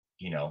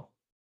 you know,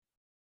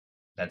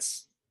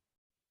 that's,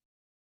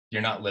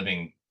 you're not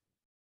living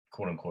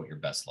quote unquote your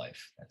best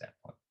life at that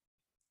point.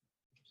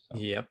 So.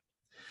 Yep.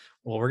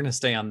 Well, we're going to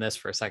stay on this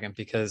for a second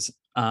because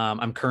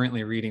I'm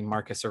currently reading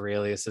Marcus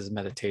Aurelius's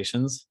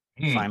Meditations.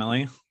 Mm,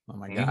 Finally. Oh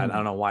my God. I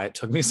don't mm, know why it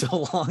took me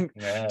so long to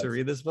yes.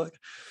 read this book.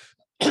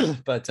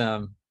 But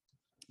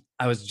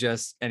I was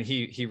just, and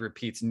he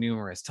repeats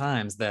numerous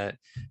times that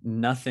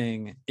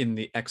nothing in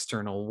the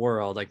external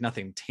world, like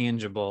nothing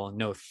tangible,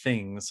 no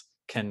things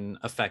can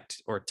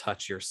affect or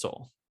touch your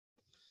soul.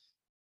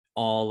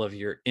 All of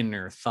your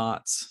inner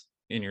thoughts,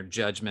 in your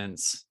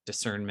judgments,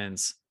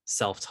 discernments,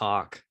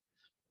 self-talk,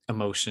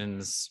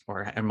 emotions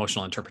or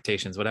emotional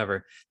interpretations,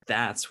 whatever,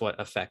 that's what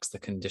affects the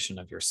condition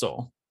of your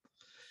soul.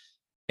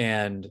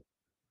 And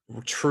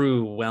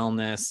true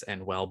wellness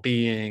and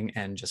well-being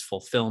and just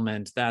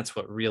fulfillment, that's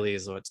what really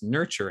is what's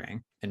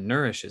nurturing and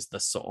nourishes the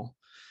soul.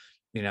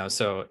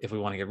 So if we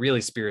want to get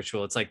really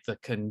spiritual, it's like the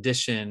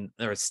condition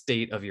or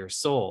state of your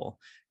soul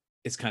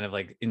is kind of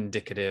like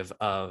indicative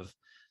of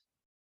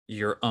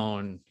your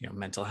own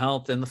mental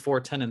health and the four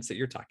tenets that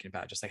you're talking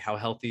about, just like how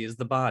healthy is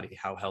the body,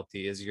 how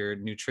healthy is your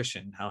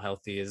nutrition, how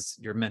healthy is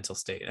your mental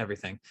state,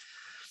 everything.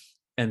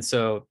 And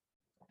so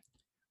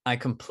I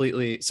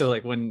completely, so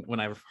like when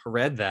I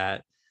read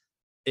that,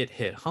 it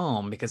hit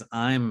home because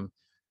I'm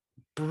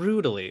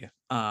brutally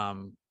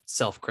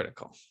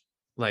self-critical.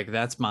 Like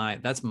that's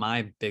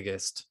my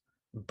biggest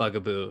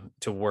bugaboo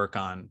to work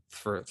on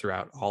for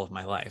throughout all of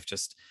my life,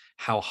 just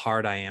how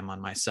hard I am on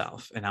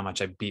myself and how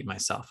much I beat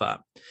myself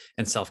up.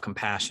 And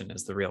self-compassion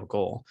is the real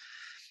goal.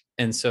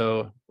 And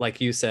so,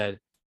 like you said,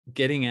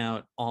 getting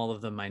out all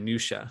of the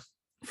minutia,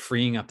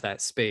 freeing up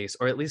that space,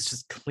 or at least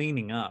just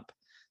cleaning up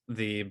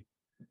the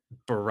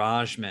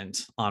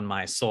barragement on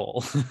my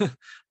soul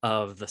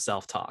of the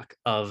self-talk,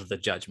 of the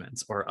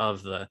judgments, or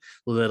of the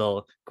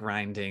little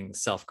grinding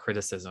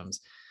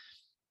self-criticisms,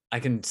 I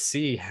can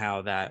see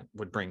how that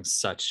would bring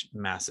such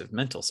massive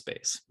mental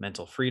space,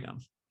 mental freedom.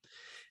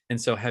 And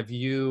so have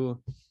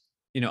you,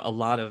 a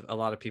lot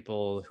of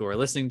people who are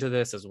listening to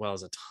this, as well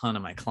as a ton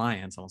of my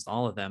clients, almost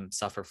all of them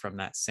suffer from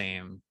that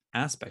same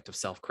aspect of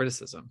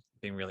self-criticism,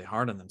 being really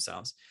hard on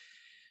themselves.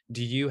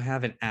 do you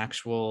have an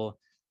actual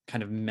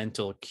kind of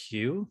mental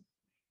cue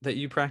that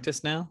you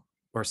practice now,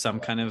 or some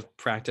kind of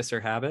practice or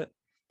habit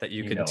that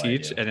you You can know I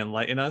teach do. and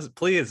enlighten us?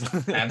 Please.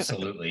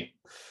 Absolutely.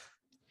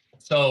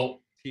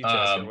 So Teach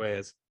us your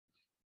ways.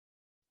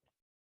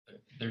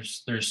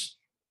 there's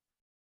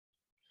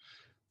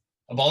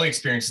of all the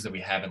experiences that we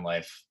have in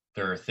life,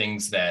 there are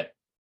things that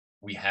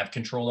we have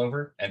control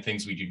over and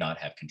things we do not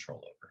have control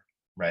over,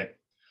 right?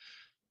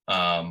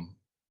 Um,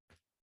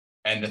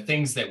 and the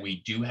things that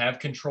we do have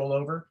control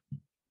over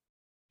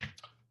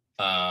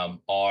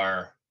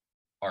are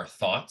our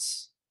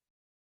thoughts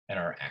and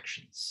our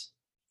actions,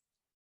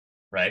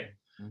 right?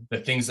 Mhm. The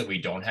things that we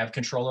don't have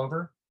control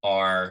over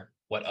are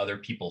what other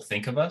people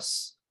think of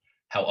us,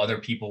 how other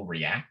people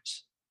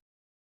react,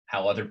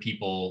 how other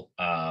people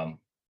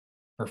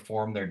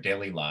perform their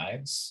daily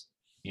lives.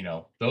 You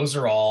know, those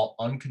are all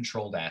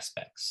uncontrolled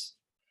aspects.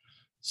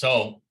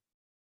 So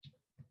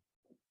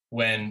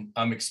when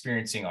I'm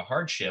experiencing a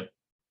hardship,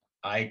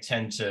 I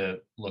tend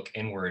to look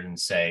inward and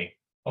say,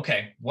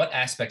 okay, what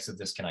aspects of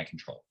this can I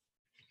control?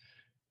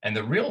 And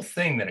the real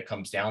thing that it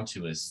comes down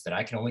to is that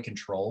I can only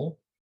control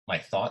my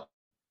thoughts,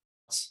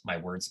 my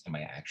words, and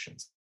my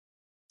actions.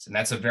 And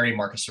that's a very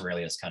Marcus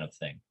Aurelius kind of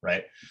thing,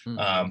 right?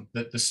 Mhm.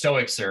 The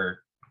Stoics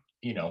are,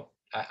 you know,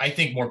 I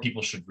think more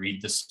people should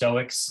read the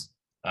Stoics,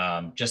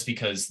 just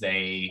because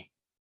they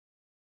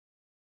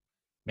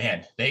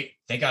got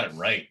it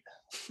right.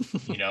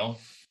 You know,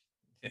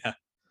 Yeah.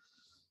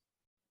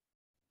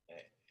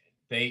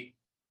 they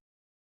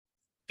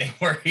they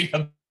worried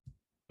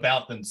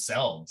about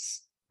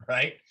themselves,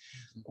 right?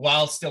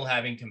 While still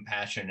having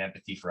compassion and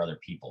empathy for other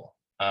people,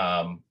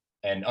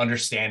 and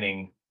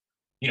understanding,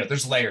 you know,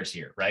 there's layers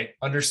here, right?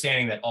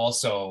 Understanding that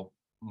also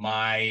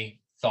my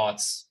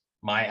thoughts,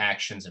 my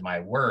actions, and my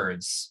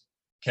words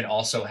can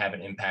also have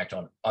an impact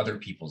on other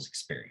people's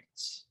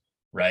experience,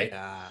 right?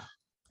 Yeah.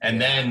 And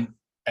Yeah.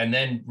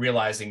 then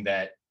realizing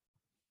that,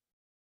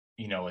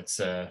 you know, it's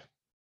a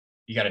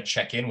you got to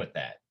check in with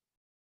that,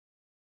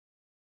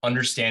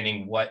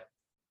 understanding what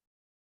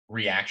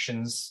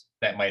reactions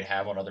that might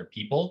have on other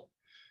people.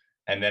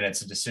 And then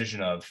it's a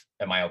decision of,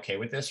 am I okay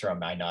with this or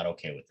am I not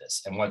okay with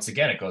this? And once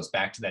again, it goes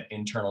back to that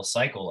internal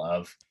cycle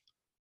of,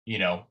 you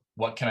know,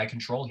 what can I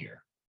control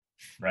here?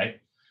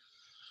 Right.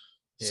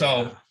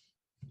 So, Yeah.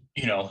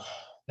 you know,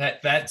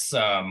 that's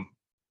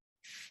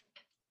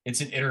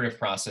it's an iterative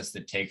process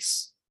that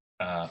takes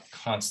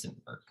constant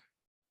work,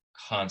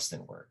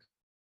 constant work.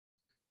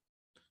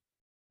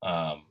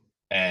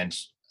 And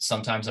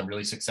sometimes I'm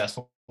really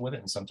successful with it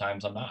and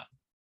sometimes I'm not.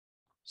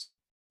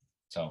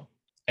 So,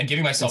 and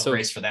giving And myself so,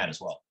 grace for that as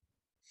well.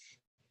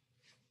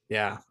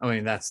 yeah, I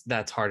mean,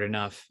 that's hard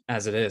enough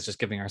as it is, just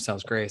giving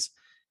ourselves grace.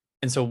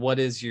 And so what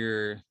is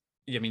your,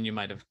 I mean, you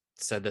might have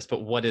said this,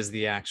 but what is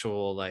the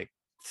actual like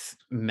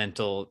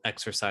mental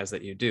exercise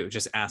that you do?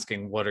 Just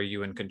asking what are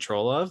you in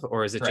control of,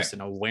 or is it just Correct.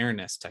 an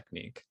awareness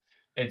technique?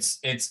 It's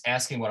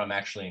asking what I'm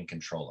actually in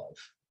control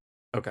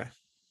of. Okay.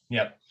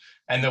 Yep.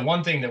 And the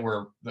one thing that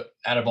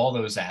out of all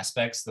those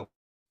aspects, the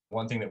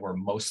one thing that we're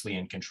mostly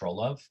in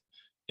control of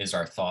is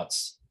our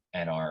thoughts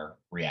and our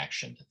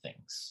reaction to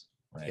things.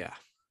 Right. Yeah,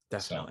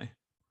 So, definitely.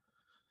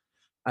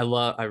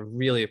 I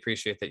really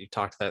appreciate that you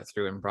talked that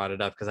through and brought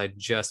it up, because I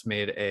just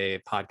made a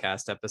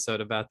podcast episode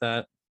about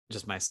that,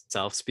 just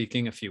myself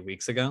speaking a few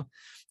weeks ago,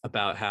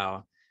 about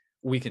how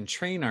we can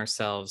train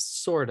ourselves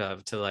sort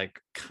of to like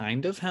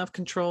kind of have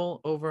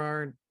control over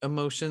our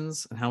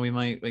emotions and how we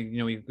might, like, you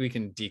know, we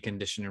can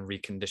decondition and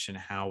recondition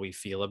how we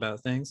feel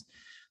about things.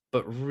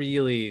 But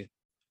really,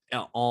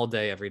 all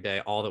day, every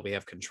day, all that we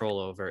have control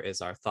over is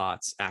our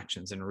thoughts,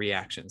 actions, and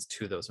reactions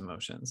to those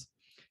emotions.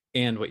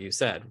 And what you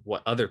said,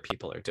 what other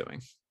people are doing,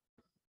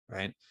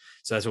 right?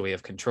 So that's what we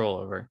have control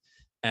over.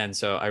 And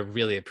so I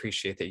really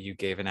appreciate that you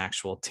gave an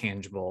actual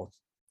tangible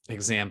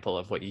example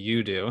of what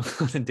you do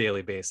on a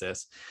daily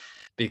basis,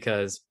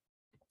 because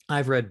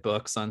I've read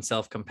books on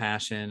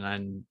self-compassion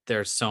and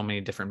there's so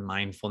many different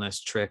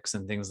mindfulness tricks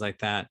and things like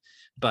that.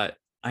 But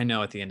I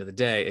know at the end of the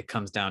day, it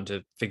comes down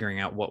to figuring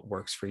out what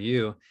works for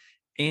you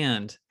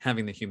and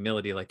having the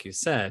humility, like you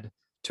said,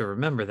 to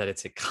remember that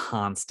it's a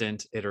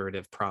constant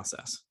iterative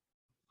process,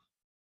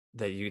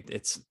 that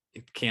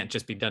it can't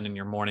just be done in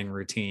your morning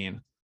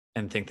routine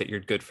and think that you're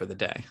good for the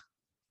day.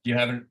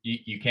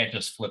 you can't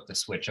just flip the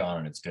switch on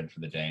and it's good for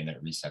the day and then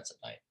it resets at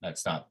night.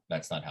 That's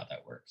not how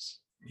that works.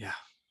 Yeah.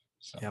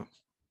 So, Yep.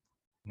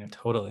 yeah.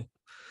 Totally.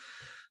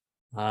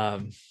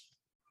 um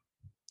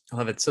I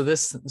love it. So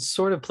this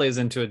sort of plays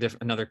into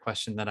another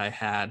question that I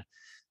had,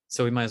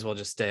 so we might as well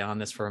just stay on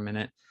this for a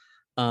minute.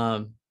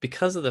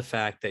 Because of the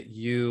fact that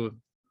you,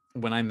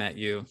 when I met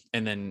you,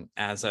 and then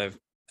as I've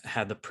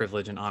had the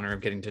privilege and honor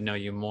of getting to know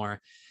you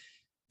more,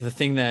 the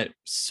thing that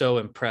so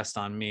impressed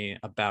on me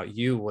about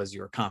you was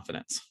your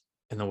confidence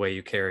and the way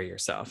you carry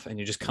yourself. And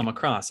you just come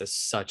across as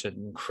such an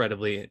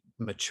incredibly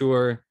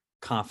mature,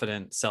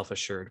 confident,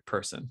 self-assured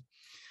person.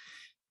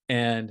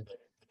 And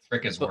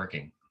Trick is but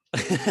working.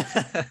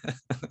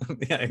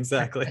 yeah,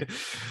 exactly.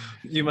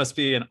 You must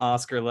be an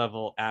Oscar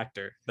level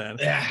actor then.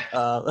 Yeah.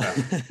 Uh,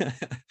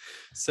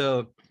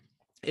 so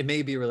it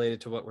may be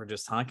related to what we're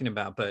just talking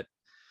about, but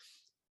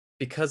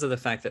because of the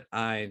fact that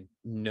I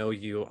know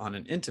you on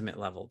an intimate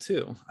level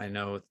too, I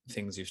know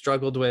things you've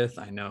struggled with,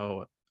 I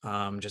know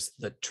just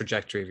the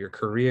trajectory of your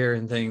career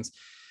and things.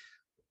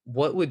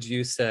 What would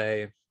you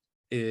say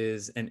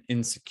is an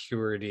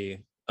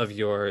insecurity of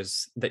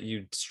yours that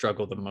you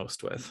struggle the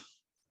most with,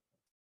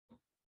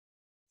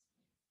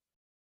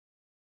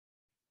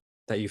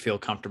 that you feel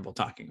comfortable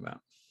talking about?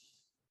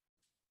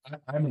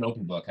 I'm an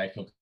open book. I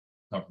feel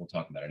comfortable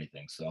talking about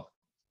anything, so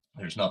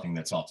there's nothing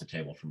that's off the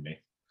table from me.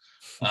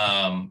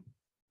 Um,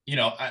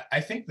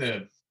 I think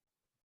there's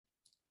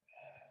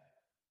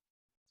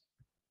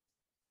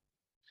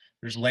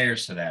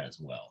layers to that as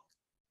well,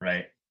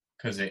 right?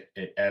 Because it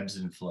ebbs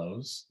and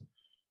flows.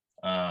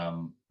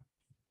 Um,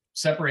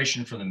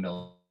 Separation from the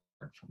military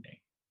for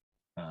me.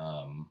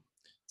 I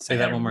Say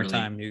had that a one more really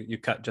time. You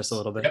cut just a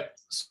little bit. Yep.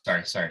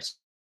 Sorry.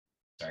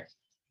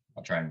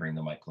 I'll try and bring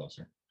the mic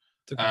closer.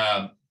 It's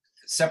okay.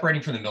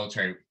 Separating from the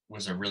military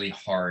was a really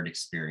hard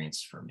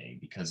experience for me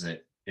because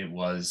it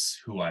was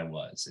who I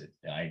was. It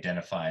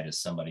identified as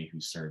somebody who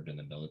served in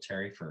the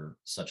military for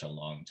such a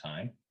long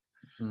time.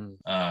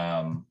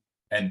 Mm.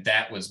 And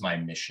that was my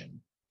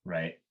mission,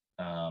 right?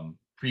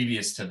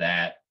 Previous to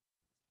that,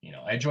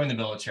 I joined the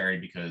military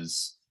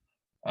because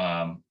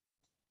I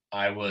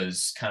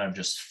was kind of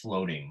just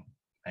floating.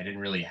 I didn't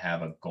really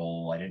have a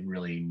goal. I didn't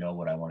really know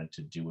what I wanted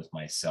to do with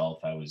myself.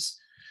 I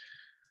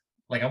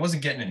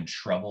wasn't getting in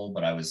trouble,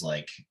 but I was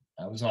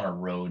on a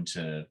road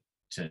to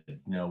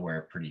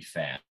nowhere pretty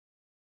fast.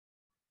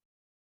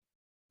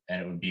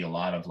 And it would be a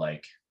lot of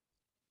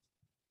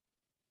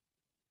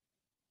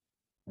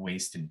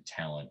wasted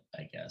talent,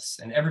 I guess.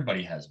 And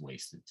everybody has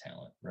wasted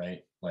talent,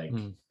 right?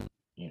 It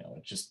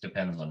just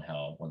depends on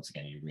how, once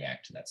again, you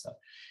react to that stuff.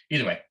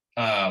 Either way,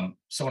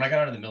 so when I got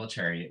out of the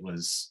military, it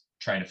was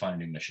trying to find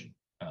a new mission.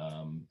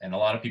 And a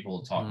lot of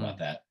people talk about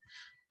that.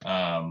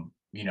 And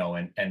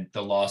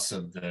the loss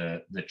of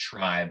the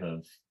tribe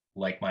of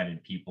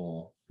like-minded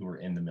people who were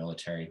in the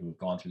military, who have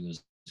gone through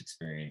those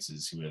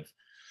experiences, who have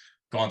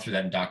gone through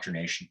that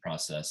indoctrination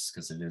process,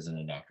 because it is an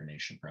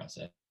indoctrination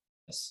process.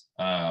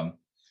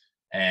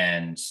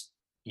 And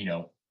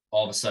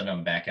all of a sudden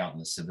I'm back out in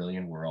the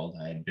civilian world.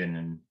 I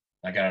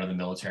got out of the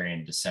military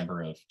in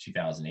December of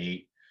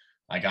 2008.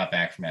 I got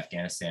back from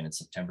Afghanistan in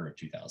September of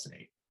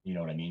 2008. You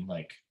know what I mean?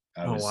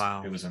 Oh,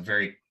 wow. It was a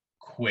very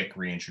quick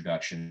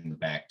reintroduction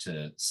back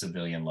to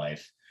civilian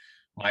life.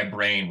 My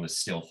brain was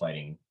still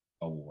fighting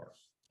a war.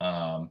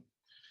 Wow.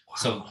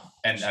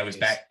 And I was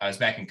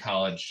back in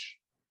college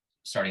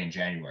starting in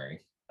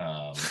January.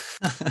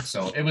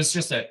 So it was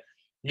just it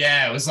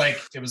was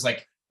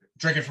like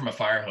drinking from a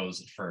fire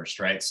hose at first,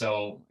 right?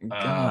 So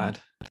God.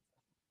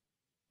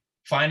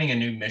 finding a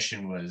new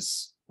mission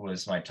was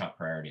my top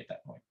priority at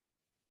that point.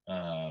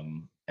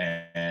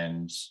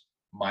 And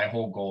my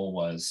whole goal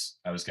was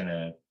I was going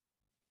to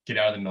get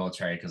out of the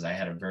military because I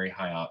had a very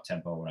high op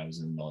tempo when I was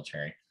in the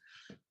military.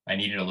 I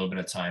needed a little bit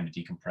of time to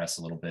decompress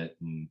a little bit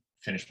and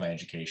finish my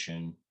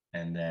education.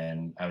 And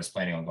then I was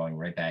planning on going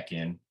right back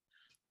in,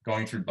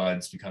 going through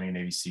BUDS, becoming a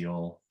Navy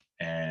SEAL,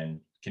 and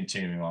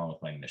continuing on with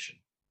my mission.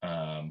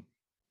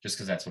 Just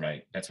because that's what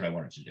I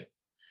wanted to do.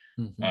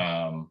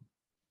 Mm-hmm.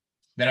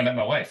 Then I met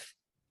my wife,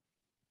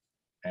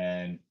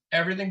 and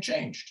everything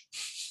changed.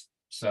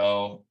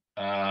 So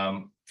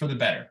for the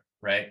better,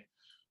 right?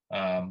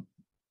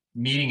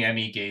 Meeting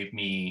Emmy gave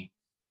me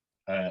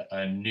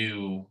a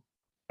new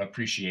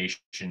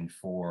appreciation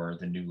for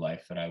the new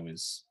life that I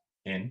was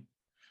in,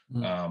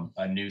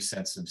 a new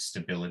sense of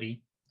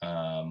stability.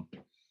 And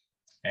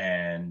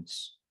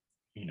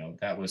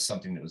that was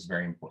something that was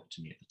very important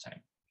to me at the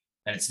time,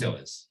 and it still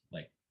is.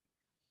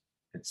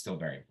 It's still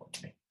very important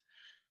to me.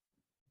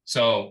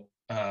 So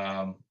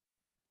and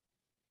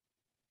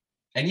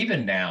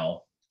even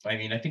now, I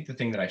mean, I think the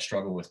thing that I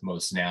struggle with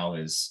most now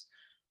is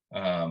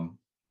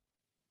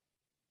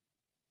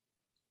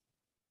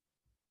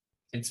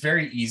it's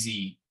very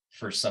easy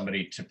for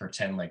somebody to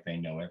pretend like they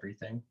know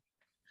everything,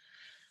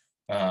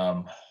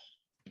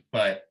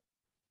 but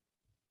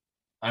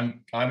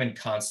I'm in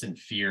constant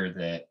fear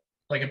that,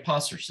 like,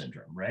 imposter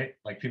syndrome, right?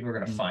 Like, people are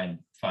going to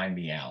find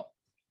me out.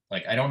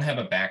 Like, I don't have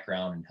a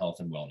background in health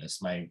and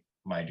wellness. My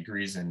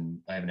degree's I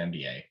have an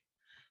MBA.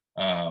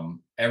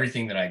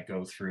 Everything that I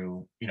go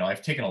through,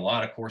 I've taken a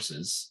lot of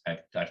courses.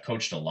 I've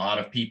coached a lot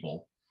of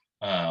people.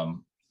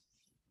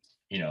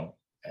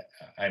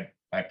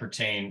 I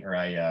pertain, or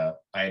I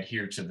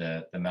adhere to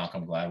the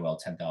Malcolm Gladwell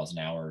 10,000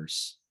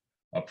 hours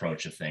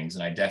approach of things,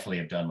 and I definitely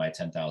have done my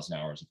 10,000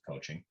 hours of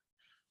coaching.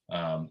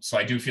 So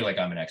I do feel like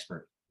I'm an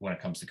expert when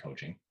it comes to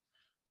coaching.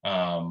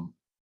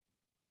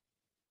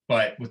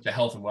 But with the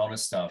health and wellness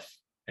stuff,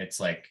 it's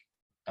like,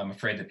 I'm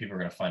afraid that people are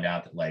going to find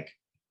out that, like,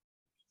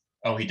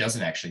 oh, he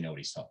doesn't actually know what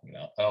he's talking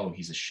about. Oh,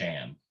 he's a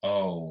sham.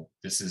 Oh,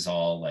 this is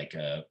all like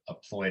a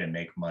ploy to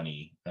make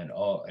money. And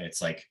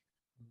it's like,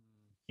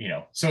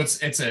 so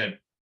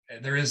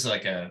there is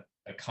like a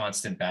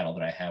constant battle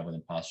that I have with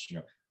imposter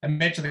syndrome. I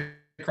made it to the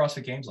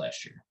CrossFit Games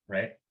last year,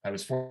 right? I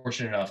was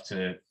fortunate enough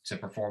to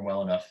perform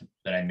well enough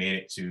that I made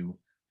it to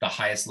the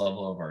highest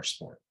level of our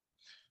sport.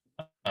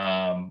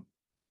 Um,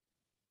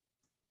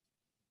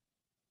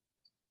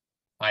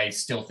 I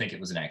still think it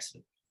was an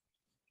accident.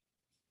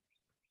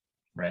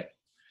 Right.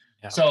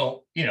 Yeah.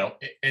 So,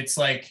 it's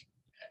like,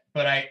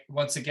 but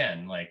once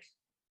again, like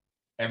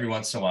every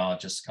once in a while, it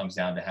just comes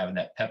down to having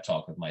that pep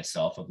talk with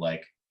myself of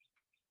like,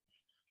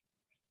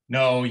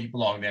 no, you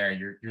belong there.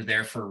 You're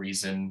there for a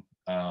reason.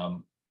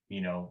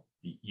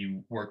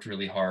 You worked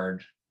really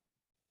hard.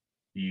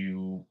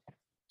 You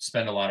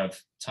spend a lot of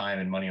time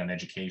and money on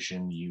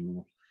education.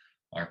 You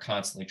are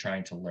constantly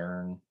trying to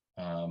learn,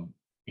 and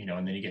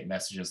then you get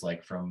messages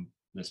like from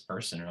this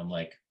person, and I'm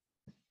like,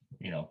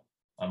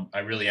 I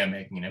really am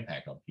making an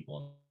impact on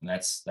people, and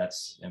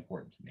that's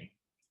important to me.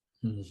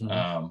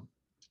 Mm-hmm.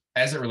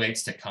 As it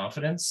relates to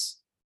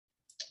confidence,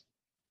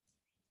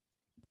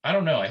 I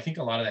don't know. I think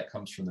a lot of that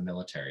comes from the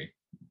military,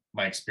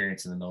 my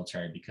experience in the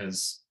military,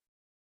 because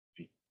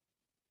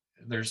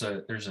there's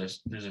a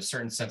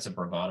certain sense of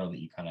bravado that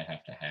you kind of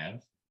have to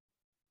have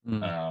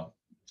Mm.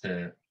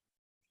 to,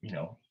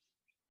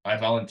 I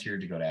volunteered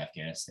to go to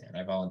Afghanistan.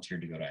 I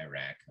volunteered to go to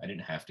Iraq. I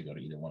didn't have to go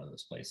to either one of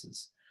those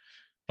places,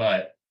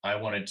 but I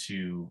wanted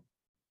to,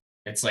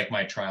 it's like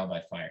my trial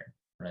by fire,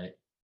 right?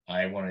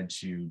 I wanted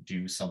to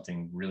do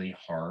something really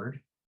hard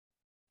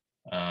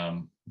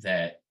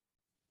that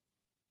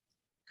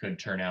could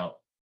turn out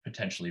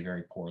potentially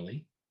very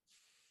poorly.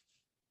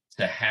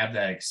 To have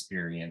that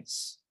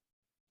experience,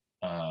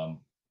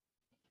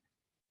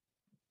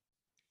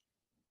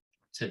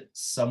 to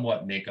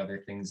somewhat make other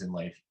things in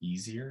life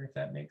easier, if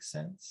that makes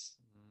sense.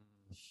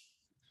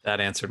 That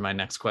answered my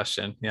next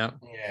question. Yep.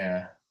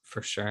 Yeah,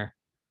 For sure.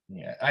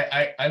 yeah.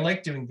 I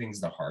like doing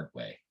things the hard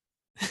way.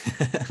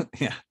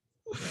 Yeah.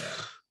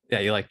 Yeah,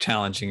 you like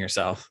challenging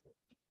yourself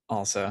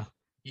also.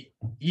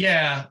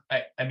 Yeah,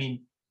 I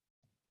mean,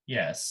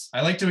 yes,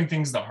 I like doing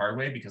things the hard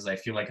way because I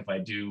feel like if I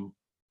do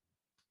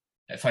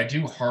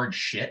hard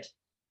shit,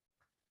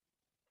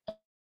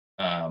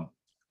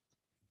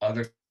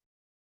 other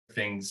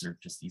things are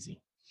just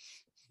easy.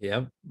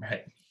 Yep.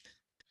 Right.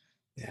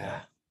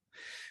 Yeah.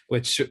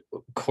 Which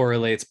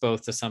correlates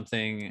both to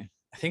something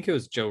I think it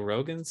was Joe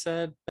Rogan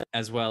said,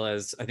 as well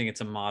as I think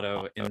it's a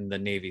motto in the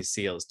Navy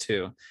SEALs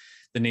too.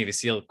 The Navy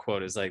SEAL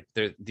quote is like,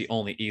 the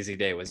only easy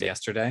day was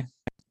yesterday.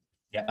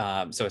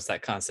 Yeah. So it's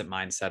that constant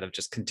mindset of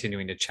just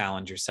continuing to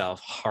challenge yourself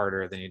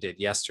harder than you did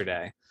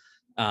yesterday.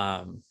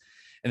 And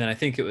then I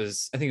think it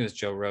was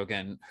Joe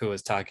Rogan who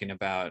was talking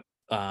about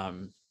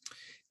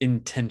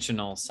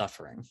intentional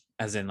suffering,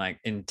 as in like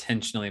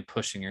intentionally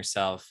pushing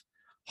yourself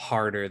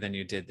harder than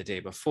you did the day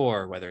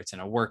before, whether it's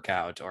in a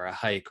workout or a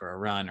hike or a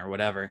run or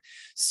whatever,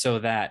 so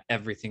that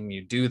everything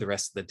you do the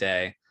rest of the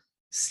day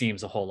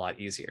seems a whole lot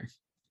easier.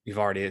 You've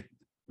already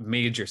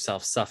made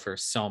yourself suffer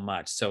so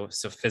much, so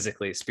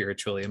physically,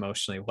 spiritually,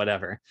 emotionally,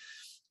 whatever,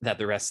 that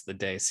the rest of the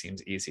day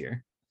seems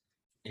easier.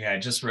 Yeah, I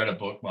just read a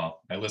book. Well,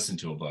 I listened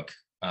to a book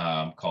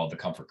called The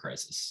Comfort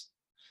Crisis,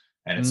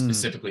 and it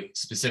Mm.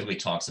 specifically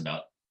talks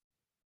about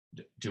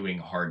doing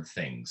hard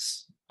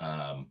things.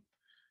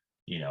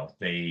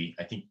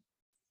 I think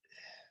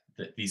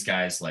that these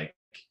guys, like,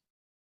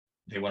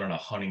 they went on a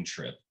hunting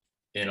trip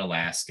in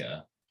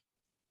Alaska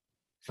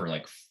for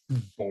like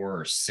 4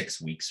 or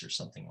 6 weeks or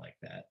something like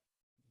that,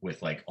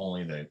 with like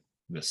only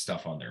the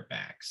stuff on their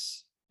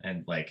backs,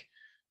 and like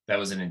that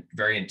was a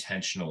very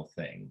intentional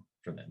thing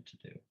for them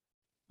to do.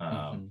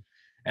 Mm-hmm.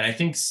 And I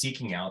think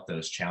seeking out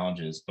those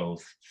challenges,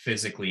 both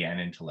physically and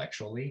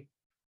intellectually,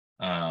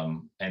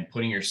 and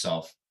putting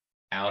yourself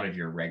out of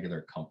your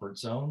regular comfort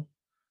zone.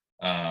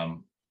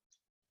 Um,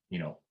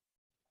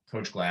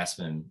 Coach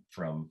Glassman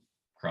from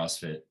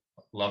CrossFit,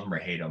 love him or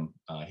hate him,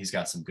 he's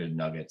got some good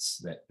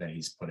nuggets that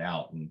he's put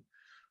out, and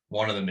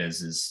one of them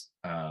is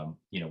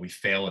we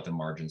fail at the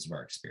margins of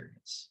our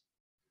experience.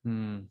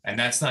 Mm. And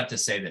that's not to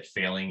say that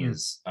failing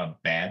is a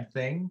bad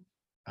thing.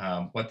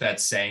 What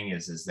that's saying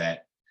is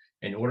that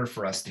in order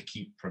for us to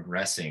keep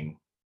progressing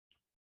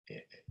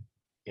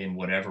in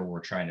whatever we're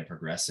trying to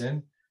progress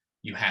in,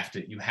 you have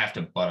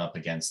to butt up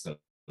against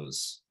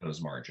those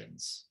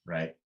margins,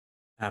 right?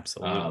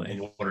 Absolutely.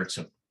 In order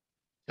to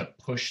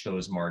push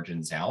those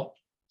margins out,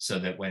 so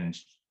that when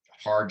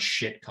hard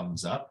shit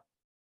comes up,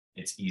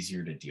 it's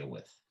easier to deal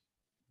with.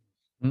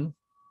 Mm.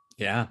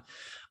 Yeah.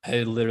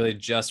 I literally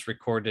just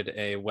recorded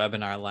a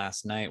webinar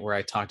last night where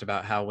I talked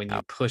about how when you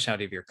push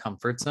out of your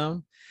comfort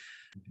zone,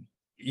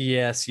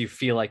 yes, you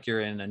feel like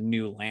you're in a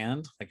new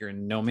land, like you're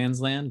in no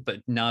man's land, but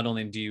not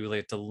only do you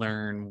like to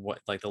learn what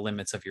like the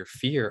limits of your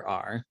fear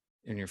are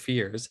and your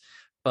fears,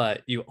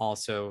 but you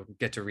also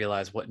get to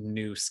realize what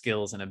new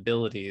skills and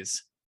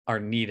abilities are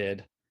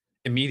needed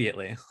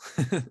immediately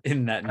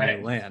in that new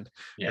Right. land.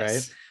 Right.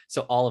 Yes.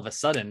 So all of a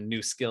sudden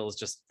new skills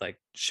just like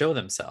show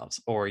themselves,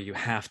 or you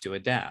have to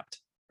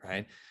adapt.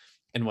 Right.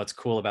 And what's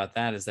cool about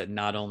that is that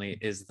not only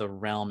is the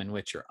realm in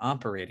which you're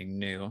operating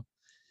new,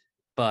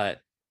 but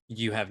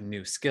you have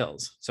new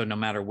skills. So no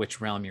matter which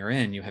realm you're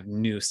in, you have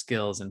new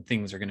skills and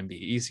things are going to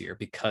be easier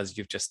because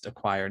you've just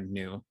acquired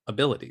new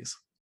abilities.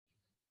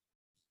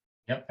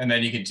 Yep. And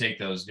then you can take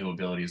those new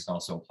abilities and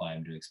also apply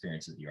them to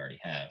experiences that you already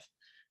have.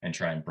 and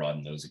try and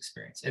broaden those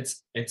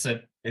experiences. It's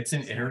an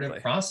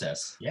iterative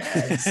process. Yeah.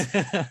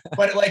 Exactly.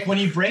 But like when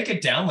you break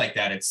it down like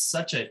that, it's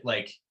such a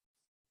like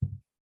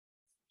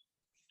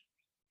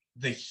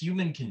the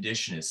human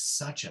condition is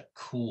such a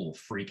cool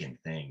freaking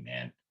thing,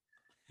 man.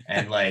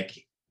 And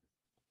like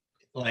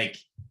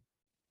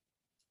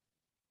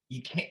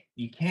you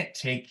can't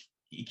take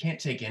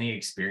any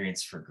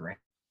experience for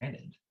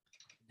granted.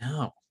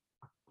 No,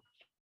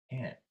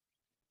 Yeah.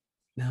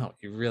 no,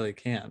 you really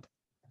can't.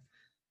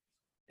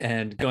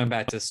 And going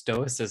back to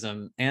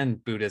Stoicism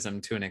and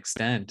Buddhism to an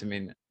extent, I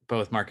mean,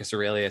 both Marcus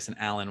Aurelius and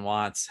Alan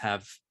Watts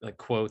have like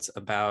quotes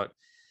about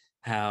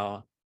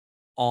how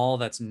all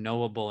that's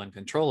knowable and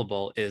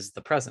controllable is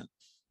the present.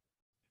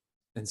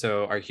 And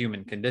so our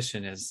human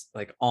condition is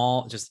like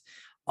all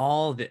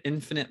the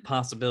infinite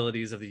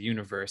possibilities of the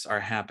universe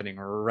are happening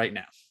right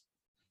now,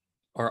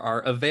 or are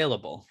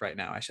available right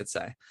now, I should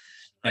say.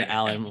 And Right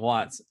Alan now.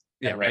 Watts,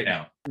 yeah, And right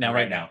now. now, And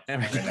right right now, now.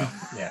 And right now.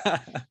 Yeah.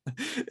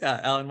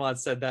 yeah. Alan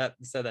Watts said that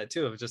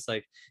too. It was just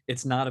like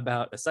it's not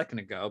about a second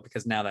ago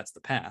because now that's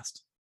the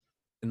past,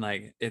 and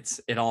like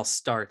it all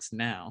starts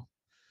now,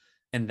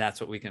 and that's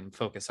what we can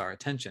focus our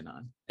attention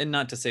on. And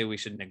not to say we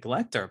should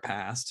neglect our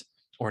past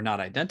or not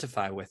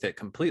identify with it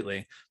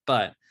completely,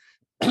 but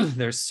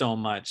there's so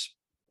much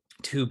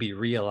to be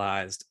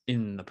realized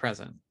in the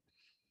present,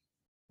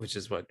 which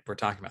is what we're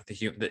talking about.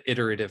 The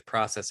iterative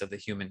process of the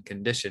human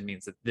condition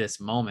means that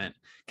this moment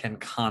can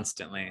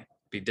constantly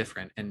be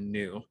different and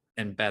new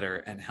and better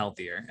and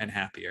healthier and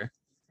happier.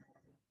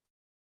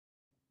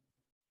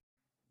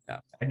 Yeah.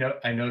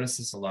 I notice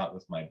this a lot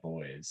with my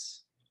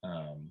boys.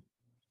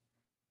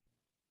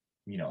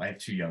 You know, I have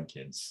two young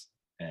kids,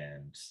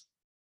 and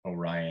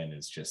Orion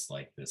is just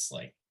like this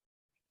like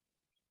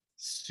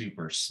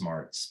super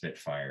smart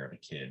spitfire of a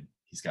kid.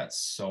 He's got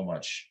so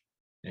much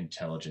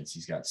intelligence.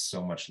 He's got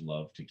so much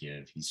love to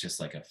give. He's just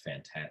like a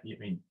fantastic. I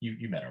mean,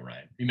 you met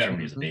Orion. You met him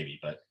when he was a baby,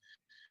 but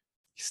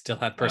he still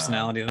had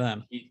personality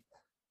then.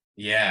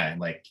 Yeah,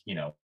 and like, you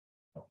know,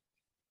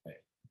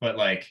 but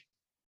like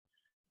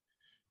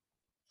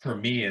for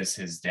me as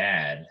his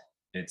dad,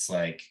 it's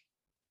like,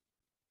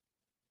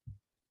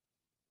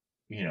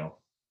 you know,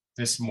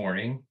 this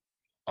morning,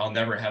 I'll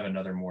never have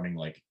another morning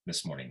like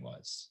this morning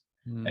was.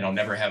 And I'll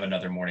never have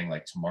another morning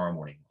like tomorrow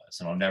morning was.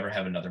 And I'll never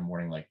have another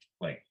morning like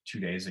 2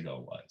 days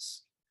ago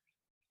was.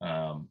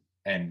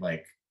 And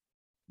like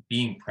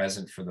being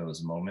present for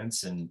those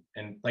moments and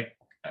like,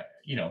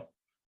 you know,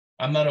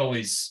 I'm not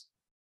always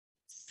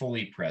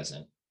fully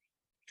present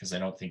because I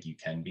don't think you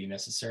can be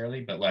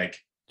necessarily, but like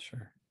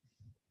Sure.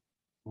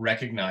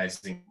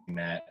 recognizing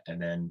that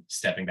and then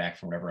stepping back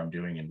from whatever I'm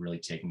doing and really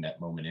taking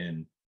that moment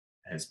in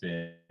has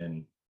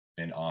been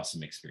an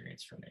awesome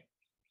experience for me.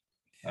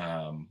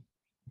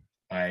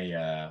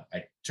 I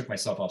took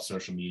myself off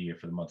social media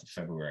for the month of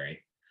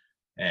February,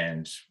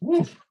 and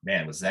whew,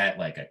 man, was that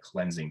like a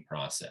cleansing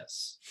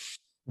process,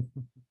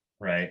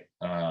 right?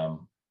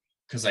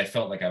 Because I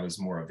felt like I was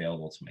more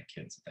available to my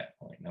kids at that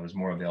point, and I was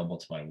more available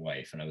to my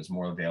wife, and I was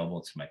more available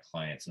to my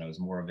clients, and I was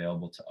more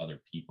available to other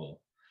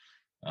people.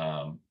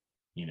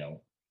 You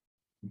know,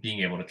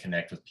 being able to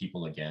connect with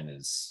people again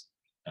is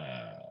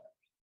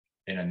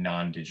in a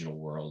non-digital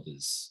world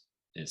is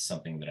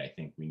something that I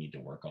think we need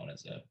to work on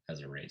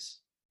as a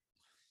race.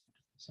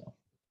 So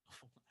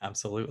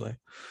absolutely.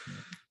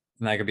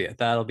 And that could be it.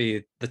 That'll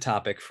be the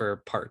topic for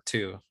part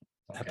 2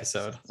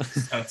 episode.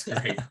 Sounds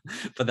great.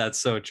 But that's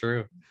so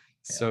true.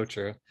 So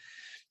true.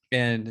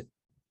 And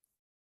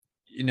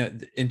you know,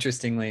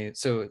 interestingly,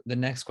 so the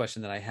next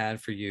question that I had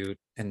for you,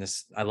 and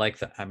this I like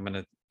that I'm going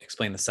to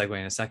explain the segue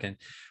in a second,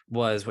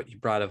 was what you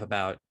brought up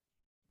about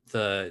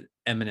the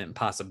imminent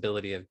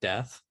possibility of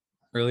death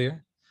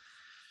earlier.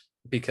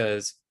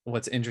 Because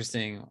what's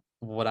interesting,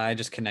 what I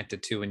just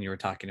connected to when you were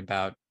talking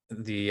about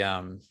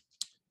the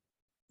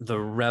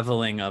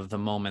reveling of the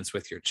moments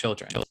with your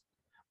children,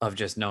 of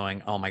just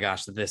knowing, oh my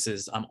gosh,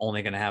 I'm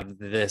only going to have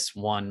this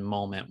one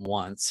moment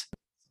once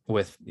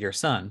with your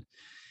son.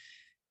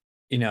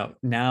 You know,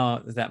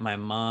 now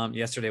that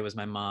yesterday was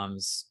my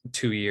mom's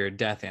 2-year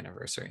death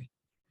anniversary.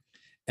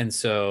 And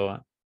so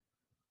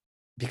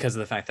because of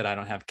the fact that I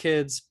don't have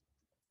kids,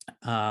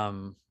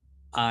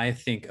 I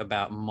think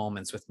about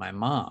moments with my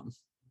mom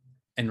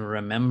and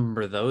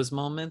remember those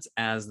moments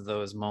as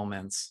those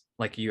moments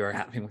like you are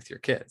having with your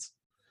kids.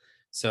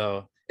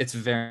 So it's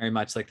very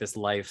much like this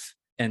life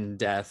and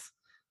death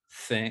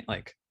thing.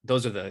 Like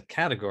those are the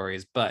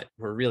categories, but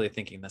we're really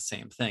thinking the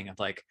same thing of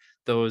like,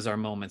 those are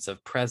moments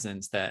of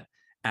presence that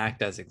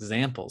act as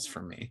examples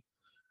for me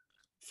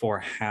for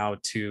how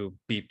to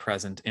be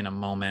present in a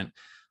moment,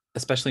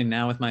 especially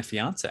now with my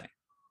fiance.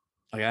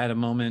 Like I had a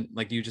moment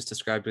like you just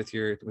described with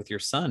your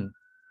son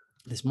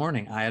this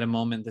morning. I had a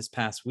moment this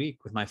past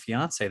week with my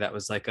fiance that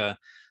was like a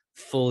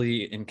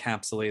fully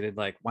encapsulated,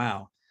 like,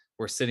 wow,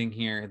 we're sitting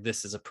here,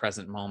 this is a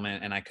present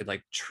moment, and I could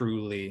like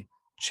truly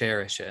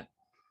cherish it,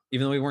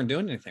 even though we weren't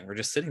doing anything, we're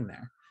just sitting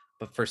there.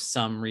 But for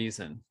some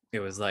reason it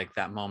was like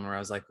that moment where I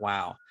was like,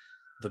 wow,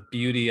 the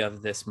beauty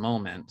of this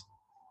moment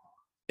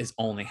is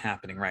only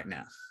happening right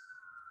now.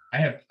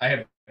 I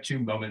have 2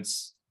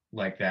 moments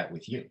like that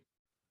with you.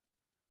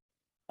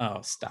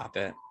 Oh, stop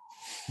it.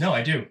 No,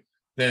 I do.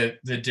 The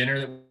dinner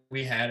that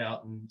we had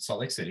out in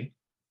Salt Lake City,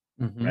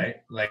 Hmm. right?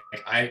 Like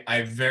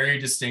I very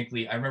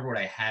distinctly I remember what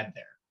I had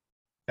there.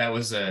 That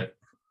was a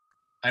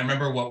I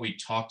remember what we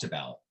talked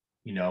about,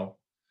 you know.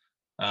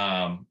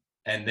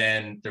 And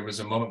then there was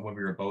a moment when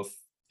we were both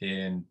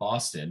in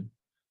Boston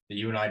that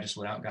you and I just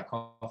went out and got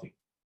coffee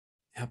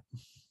Yep.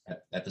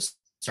 at the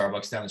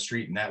Starbucks down the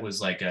street, and that was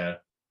like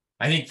a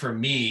I think for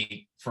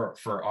me, for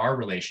our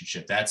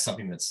relationship, that's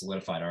something that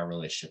solidified our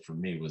relationship for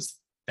me was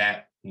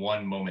that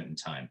one moment in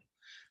time.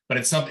 But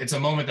it's a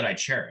moment that I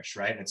cherish,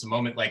 right? And it's a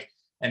moment like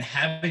and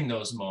having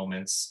those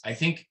moments, I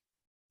think,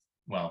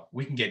 well,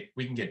 we can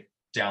get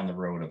down the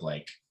road of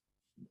like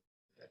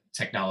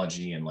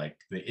technology and like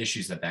the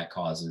issues that that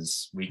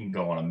causes. We can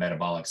go on a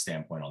metabolic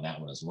standpoint on that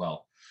one as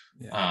well.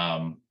 Yeah.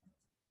 Um,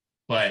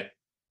 but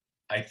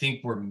I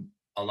think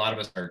a lot of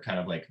us are kind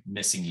of like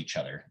missing each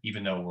other,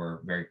 even though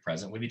we're very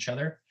present with each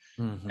other.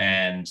 Hmm.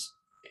 And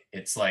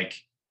it's like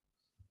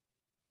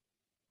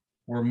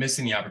we're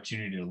missing the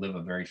opportunity to live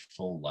a very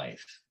full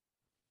life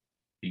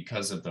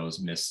because of those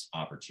missed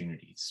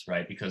opportunities,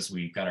 right? Because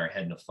we've got our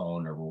head in a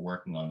phone or we're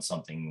working on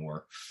something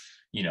or,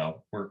 you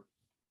know,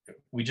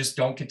 we just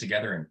don't get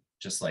together and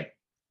just like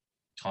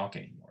talk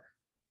anymore,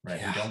 right?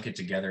 We Yeah. don't get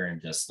together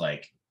and just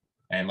like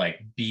and like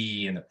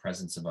be in the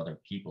presence of other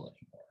people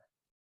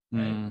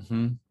anymore, right?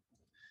 Hmm.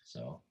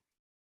 So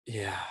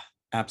Yeah,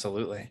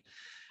 absolutely.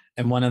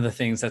 And one of the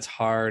things that's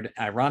hard,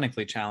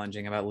 ironically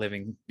challenging about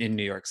living in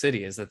New York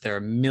City is that there are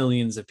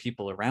millions of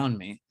people around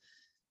me,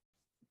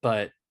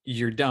 but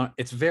you don't,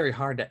 it's very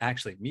hard to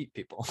actually meet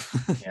people,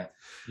 yeah,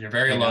 you're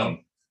very you know?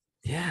 alone,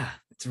 Yeah,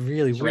 it's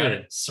really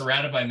weird.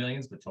 surrounded by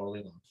millions, but totally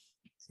alone.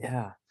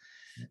 Yeah.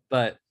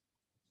 But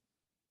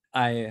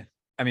I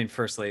I mean,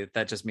 firstly,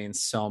 that just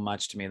means so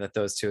much to me that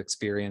those two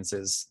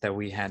experiences that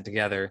we had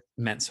together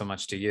meant so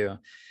much to you.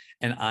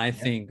 And I Yeah,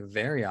 think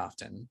very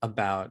often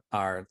about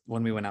our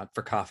when we went out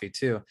for coffee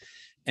too.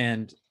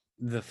 And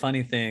the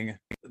funny thing,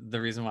 the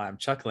reason why I'm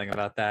chuckling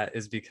about that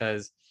is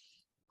because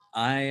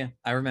I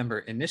remember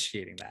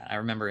initiating that. I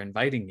remember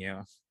inviting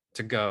you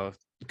to go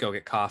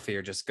get coffee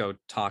or just go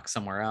talk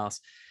somewhere else.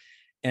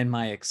 And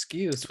my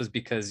excuse was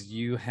because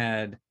you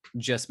had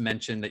just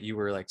mentioned that you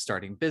were like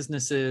starting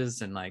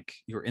businesses and like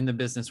you were in the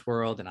business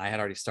world and I had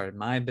already started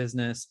my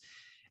business.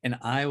 And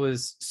I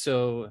was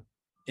so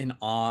in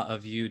awe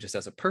of you just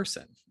as a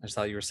person. I just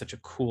thought you were such a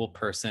cool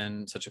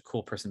person, such a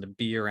cool person to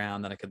be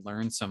around that I could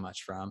learn so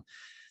much from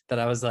that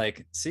I was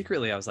like,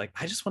 secretly, I was like,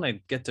 I just want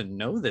to get to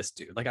know this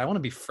dude. Like, I want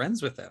to be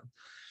friends with him.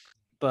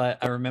 But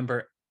I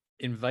remember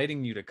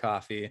inviting you to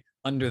coffee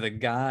under the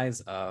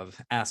guise of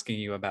asking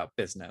you about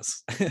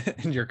business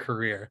and your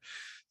career,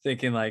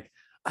 thinking like,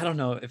 I don't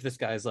know if this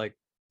guy's like,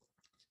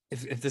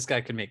 if this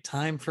guy could make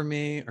time for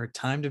me or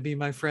time to be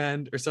my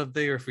friend or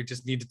something, or if we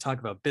just need to talk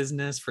about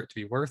business for it to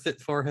be worth it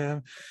for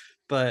him.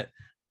 But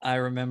I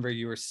remember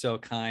you were so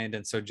kind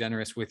and so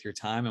generous with your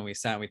time. And we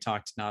sat and we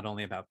talked not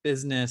only about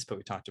business, but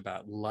we talked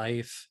about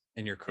life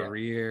and your yeah,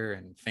 career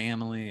and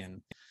family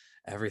and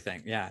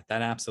everything. Yeah,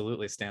 that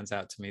absolutely stands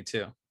out to me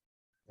too.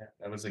 yeah.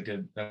 That was a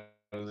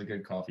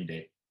good coffee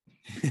date.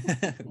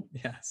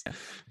 Yes,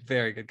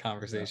 very good Yeah,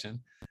 conversation,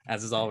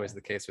 as is yeah. always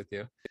the case with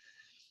you.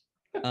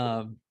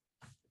 Um,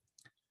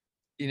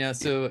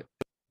 so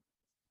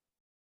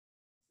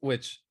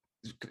which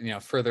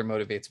further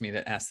motivates me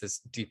to ask this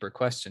deeper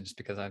question, just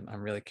because I'm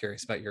really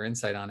curious about your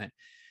insight on it.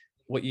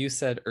 What you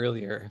said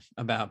earlier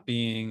about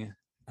being,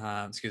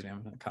 excuse me,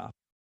 I'm going to cough.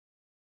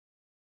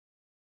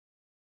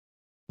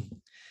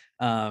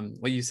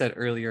 What you said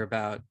earlier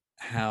about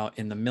how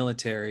in the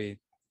military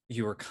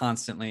you were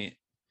constantly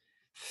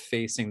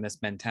facing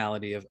this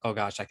mentality of, oh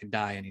gosh, I could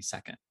die any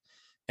second.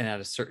 And at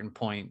a certain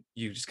point,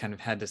 you just kind of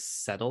had to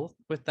settle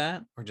with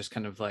that or just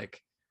kind of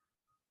like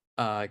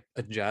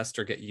adjust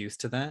or get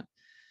used to that.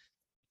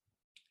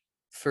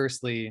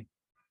 Firstly,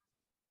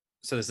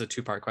 so this is a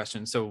two-part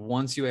question. So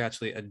once you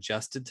actually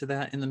adjusted to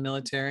that in the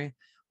military,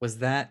 was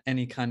that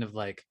any kind of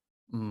like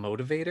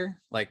motivator?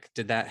 Like,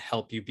 did that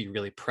help you be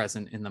really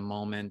present in the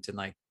moment and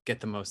like get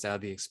the most out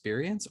of the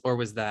experience? Or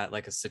was that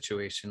like a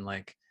situation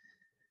like,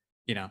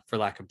 for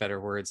lack of better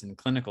words in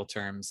clinical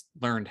terms,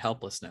 learned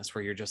helplessness,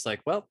 where you're just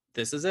like, well,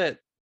 this is it.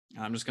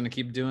 I'm just going to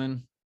keep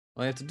doing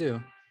what I have to do.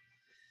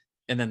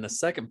 And then the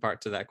second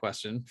part to that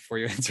question, before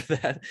you answer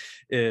that,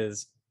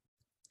 is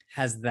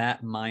has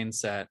that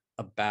mindset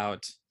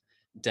about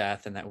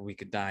death and that we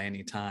could die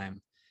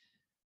anytime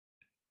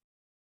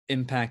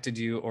impacted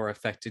you or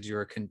affected you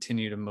or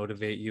continue to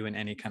motivate you in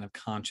any kind of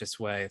conscious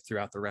way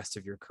throughout the rest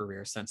of your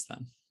career since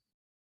then?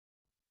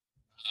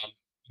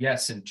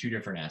 Yes, in two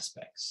different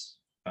aspects.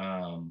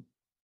 Um,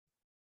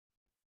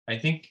 I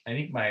think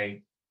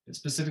my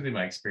specifically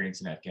my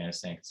experience in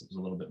Afghanistan, because it was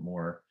a little bit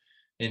more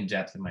in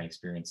depth than my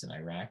experience in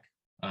Iraq.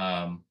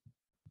 Um,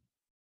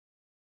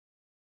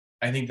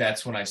 I think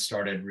that's when I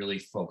started really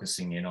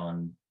focusing in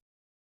on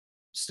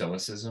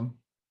stoicism.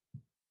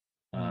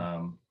 Mm.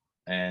 Um,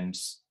 and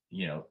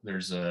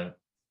there's an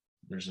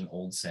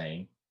old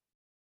saying,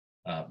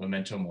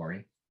 memento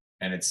mori.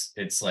 And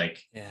it's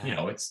like,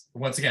 Yeah. it's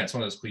once again, it's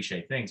one of those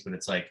cliche things, but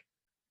it's like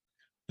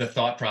the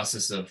thought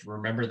process of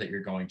remember that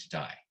you're going to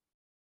die,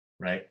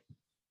 right?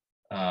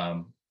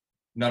 Um,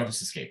 None of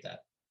us escape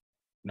that.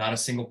 Not a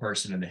single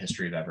person in the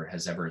history of ever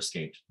has ever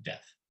escaped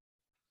death.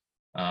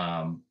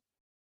 Um,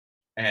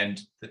 and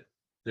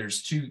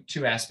there's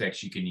two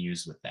aspects you can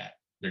use with that.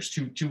 There's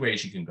two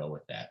ways you can go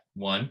with that.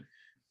 One,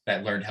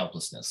 that learned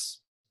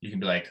helplessness. You can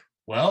be like,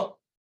 well,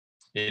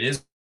 it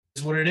is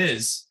what it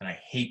is, and I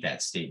hate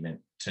that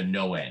statement to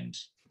no end.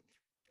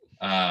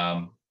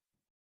 Um,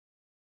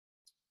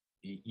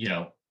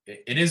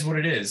 it is what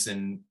it is,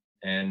 and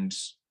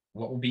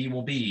what will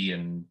be,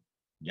 and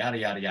yada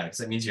yada yada. Because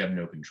that means you have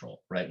no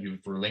control, right?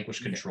 You've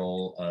relinquished Yeah.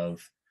 control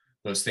of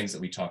those things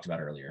that we talked about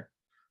earlier.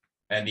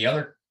 And the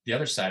other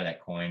side of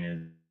that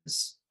coin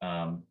is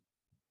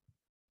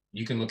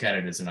you can look at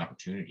it as an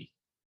opportunity,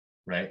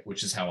 right?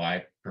 Which is how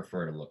I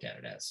prefer to look at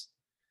it as.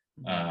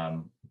 Mhm.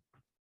 Um,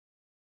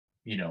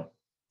 you know,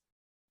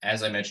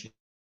 as I mentioned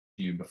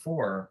to you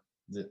before,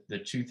 the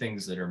two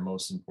things that are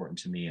most important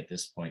to me at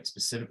this point,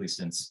 specifically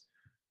since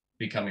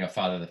becoming a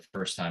father the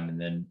first time, and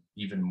then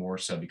even more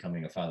so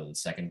becoming a father the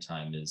second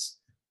time, is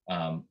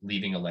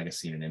leaving a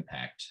legacy and an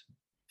impact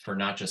for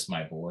not just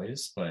my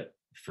boys, but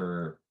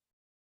for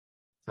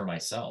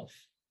myself,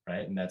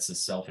 right? And that's the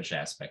selfish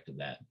aspect of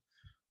that.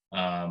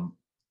 Um,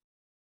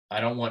 I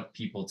don't want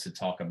people to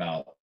talk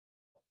about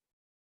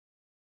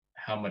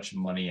how much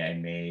money I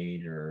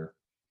made or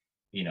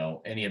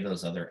any of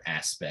those other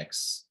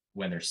aspects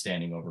when they're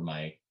standing over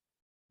my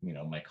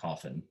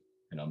coffin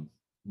and I'm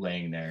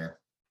laying there,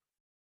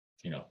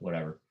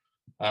 whatever.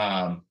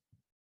 Um,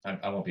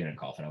 I won't be in a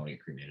coffin. I want to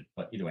get cremated,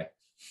 but either way,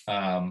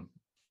 um,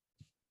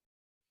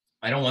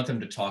 I don't want them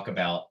to talk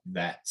about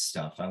that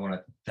stuff. I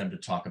want them to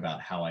talk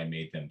about how I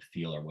made them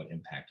feel or what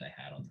impact I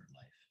had on their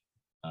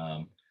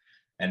life.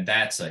 And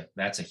that's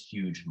a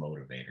huge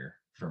motivator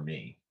for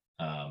me.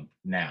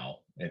 Now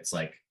it's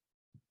like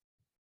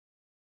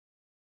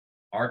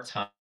our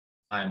time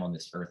on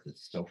this earth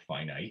is so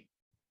finite,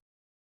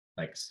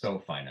 like so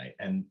finite,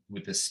 and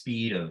with the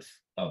speed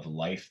of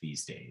life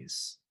these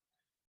days,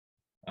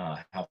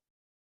 how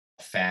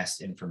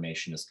fast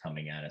information is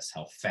coming at us,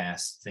 how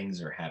fast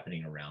things are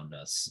happening around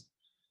us.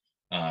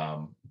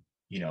 um,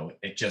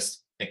 it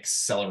just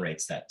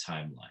accelerates that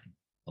timeline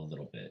a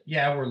little bit.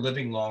 Yeah, we're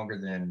living longer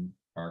than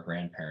our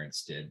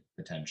grandparents did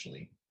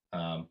potentially,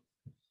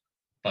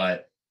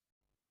 but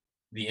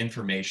the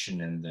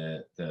information and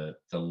the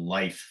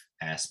life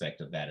aspect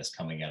of that is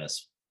coming at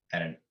us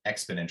at an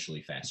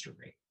exponentially faster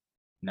rate.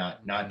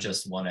 Not Mhm.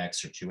 just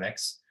 1x or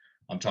 2x.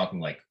 I'm talking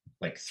like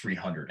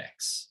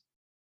 300x.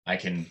 I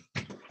can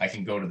I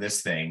can go to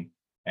this thing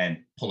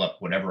and pull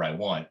up whatever I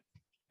want,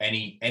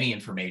 any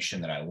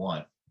information that I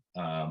want,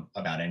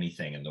 about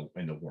anything in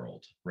the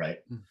world, right?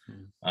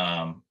 Mhm.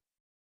 Um,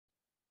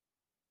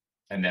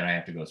 and then I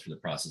have to go through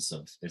the process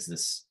of, is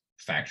this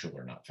factual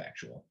or not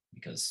factual,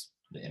 because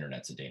the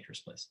internet's a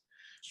dangerous place.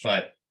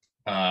 But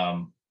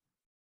um,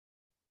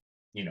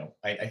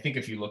 I think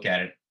if you look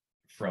at it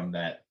from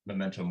that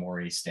memento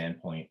mori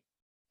standpoint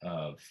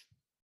of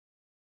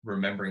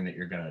remembering that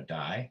you're going to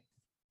die,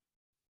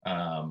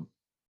 um,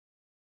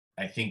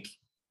 I think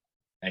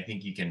I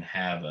think you can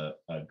have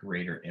a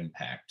greater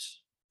impact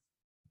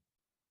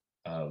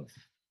of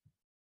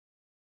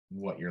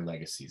what your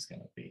legacy is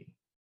going to be,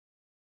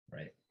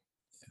 right?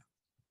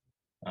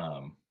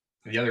 Um,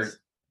 the other Nice.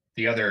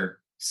 the other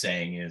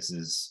saying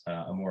is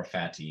amor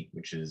fati,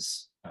 which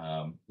is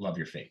love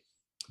your fate.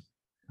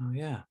 Oh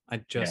yeah, I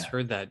just Yeah,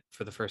 heard that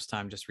for the first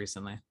time just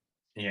recently.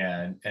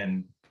 yeah,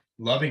 and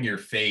loving your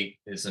fate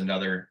is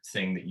another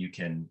thing that you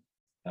can.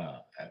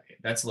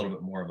 That's a little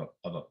bit more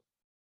of a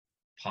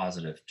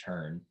positive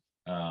turn.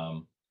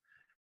 Um,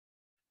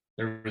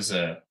 there was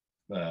a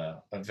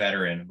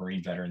veteran, a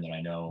Marine veteran that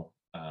I know.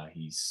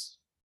 He's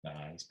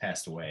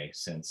passed away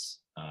since,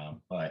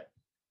 but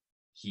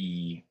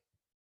he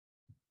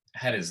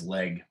had his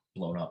leg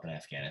blown up in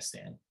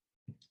Afghanistan,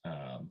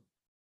 um,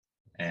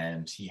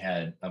 and he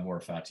had a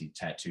Morfati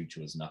tattooed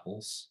to his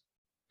knuckles,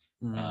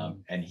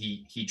 Mm. and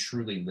he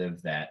truly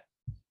lived that.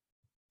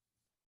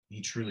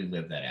 He truly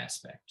lived that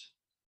aspect.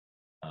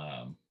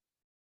 Um,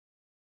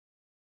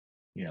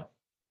 you know,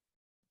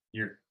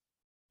 your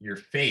your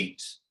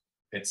fate.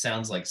 It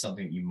sounds like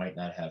something you might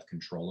not have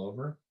control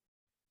over,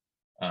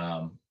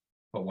 um,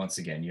 but once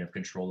again, you have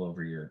control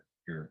over your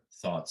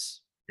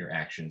thoughts, your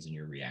actions, and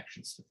your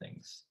reactions to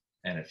things.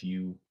 And if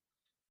you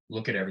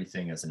look at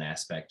everything as an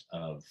aspect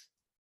of,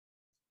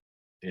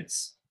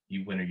 it's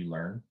you win or you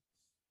learn,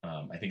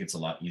 I think it's a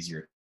lot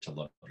easier to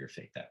love your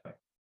fate that way.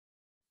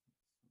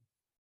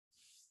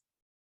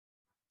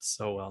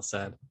 So well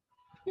said.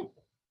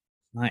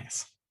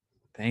 Nice.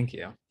 Thank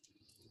you.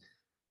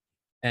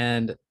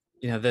 And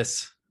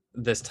this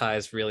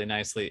ties really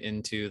nicely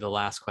into the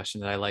last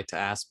question that I like to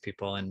ask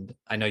people, and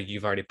I know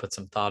you've already put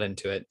some thought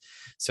into it.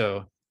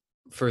 So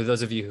for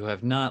those of you who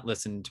have not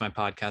listened to my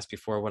podcast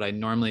before, what I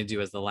normally do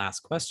as the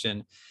last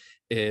question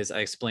is I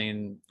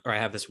explain, or I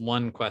have this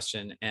one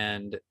question,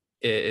 and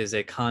it is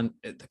the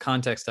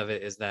context of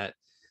it is that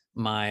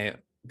My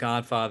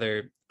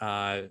godfather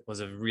was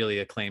a really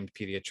acclaimed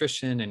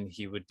pediatrician, and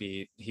he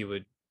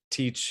would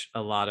teach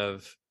a lot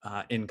of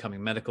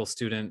incoming medical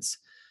students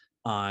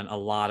on a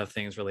lot of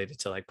things related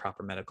to like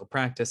proper medical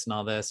practice and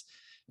all this.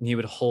 And he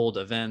would hold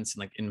events and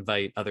like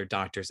invite other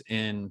doctors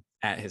in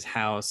at his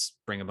house,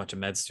 bring a bunch of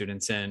med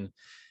students in,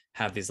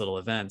 have these little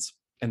events.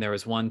 And there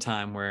was one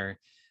time where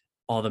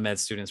all the med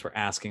students were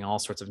asking all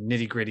sorts of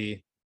nitty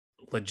gritty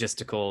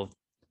logistical,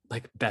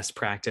 like best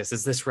practice.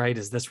 Is this right?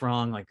 Is this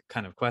wrong? Like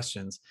kind of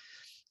questions.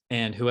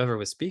 And whoever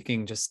was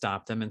speaking just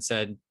stopped them and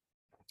said,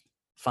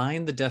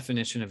 find the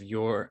definition of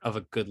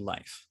a good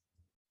life.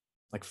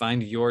 Like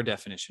find your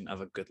definition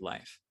of a good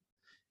life.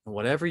 And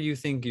whatever you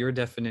think your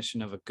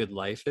definition of a good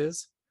life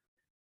is,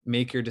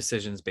 make your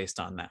decisions based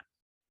on that.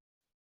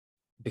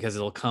 Because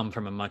it'll come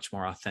from a much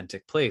more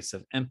authentic place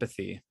of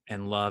empathy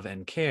and love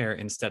and care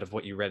instead of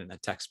what you read in a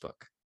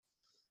textbook.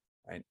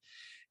 Right.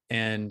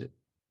 And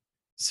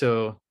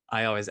so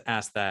I always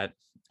ask that.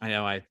 I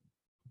know I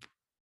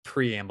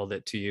preambled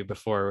it to you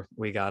before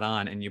we got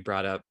on, and you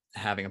brought up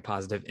having a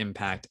positive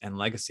impact and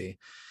legacy.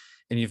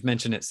 And you've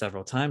mentioned it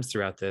several times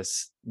throughout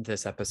this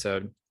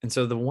episode. And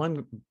so the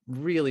one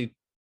really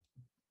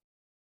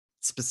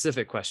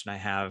specific question I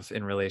have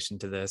in relation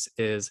to this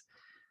is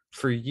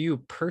for you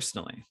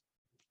personally,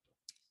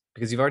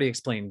 because you've already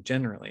explained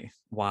generally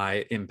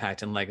why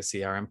impact and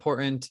legacy are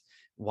important,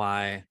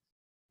 why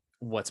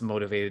what's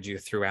motivated you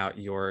throughout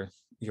your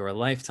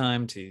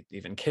lifetime to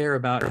even care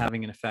about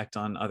having an effect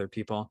on other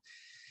people.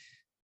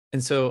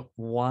 And so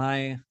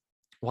why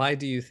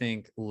do you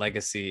think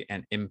legacy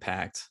and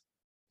impact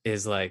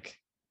is like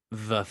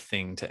the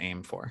thing to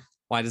aim for?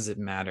 Why does it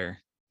matter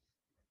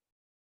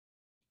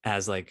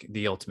as like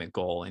the ultimate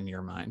goal in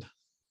your mind?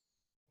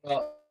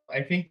 Well,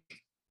 I think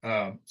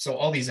so.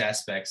 All these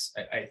aspects,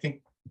 I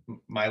think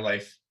my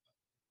life,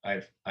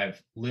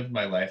 I've lived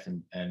my life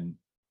and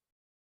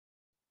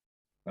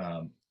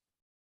um,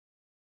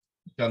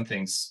 done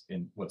things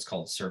in what's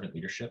called servant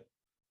leadership.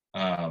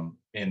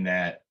 In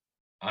that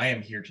I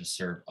am here to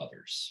serve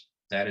others.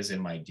 That is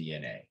in my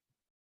DNA.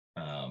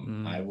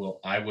 Mm,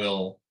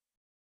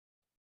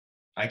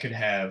 I could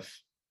have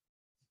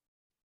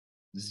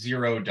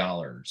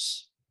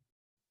 $0,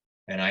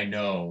 and I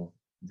know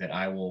that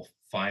I will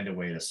find a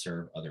way to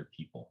serve other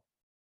people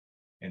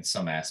in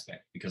some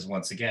aspect, because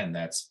once again,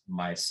 that's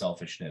my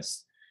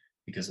selfishness,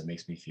 because it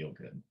makes me feel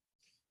good,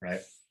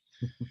 right?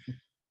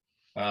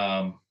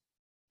 um,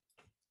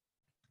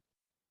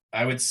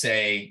 I would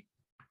say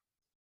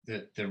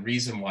that the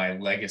reason why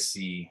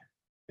legacy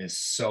is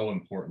so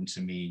important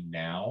to me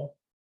now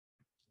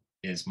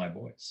is my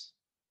boys.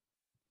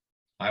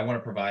 I want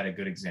to provide a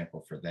good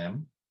example for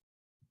them,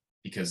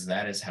 because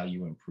that is how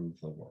you improve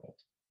the world,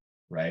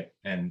 right?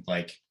 And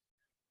like,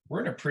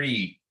 we're in a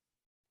pretty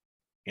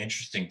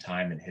interesting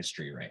time in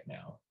history right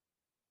now,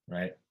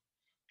 right?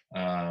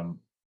 Um,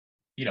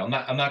 I'm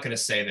not going to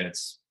say that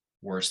it's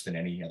worse than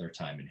any other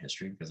time in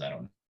history, because I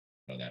don't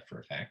know that for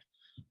a fact.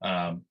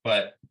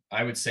 But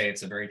I would say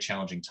it's a very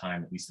challenging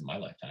time, at least in my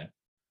lifetime.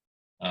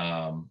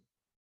 Um,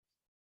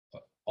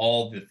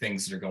 all the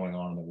things that are going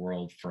on in the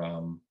world,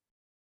 from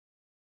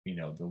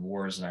the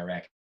wars in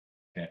Iraq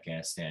and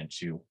Afghanistan,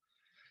 to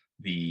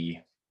the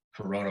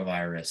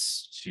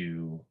coronavirus,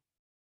 to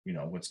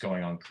what's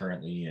going on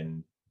currently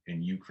in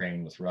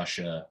Ukraine with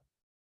Russia,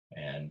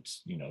 and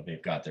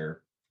they've got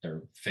their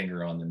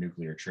finger on the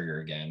nuclear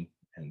trigger again,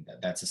 and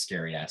that's a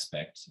scary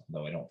aspect.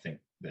 Though I don't think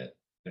that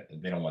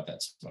they don't want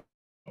that smoke.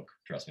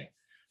 Trust me.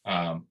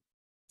 Um,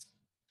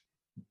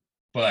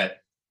 but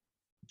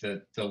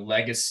the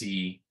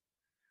legacy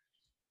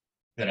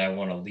that I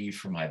want to leave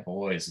for my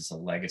boys is a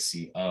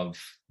legacy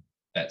of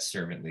that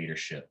servant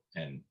leadership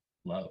and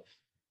love.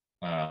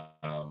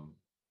 Um,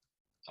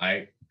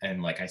 I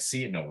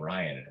see it in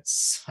Orion, and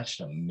it's such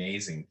an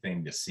amazing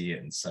thing to see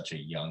it in such a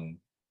young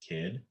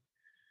kid.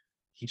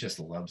 He just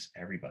loves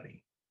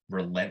everybody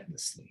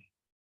relentlessly,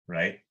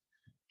 right?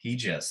 He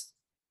just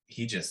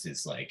he just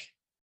is like,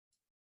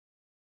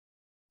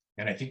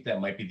 and I think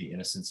that might be the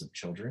innocence of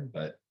children,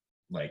 but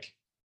like,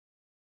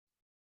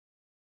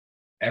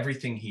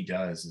 everything he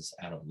does is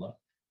out of love.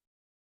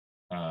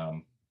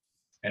 Um,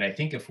 and I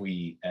think if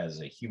we,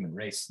 as a human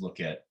race, look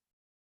at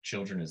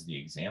children as the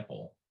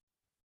example,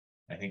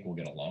 I think we'll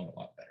get along a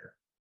lot better.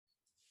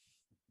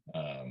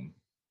 Um,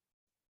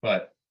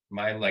 but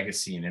my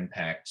legacy and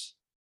impact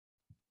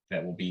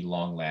that will be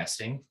long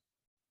lasting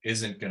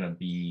isn't going to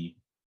be,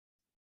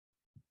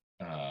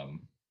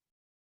 um,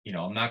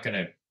 I'm not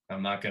going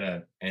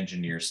to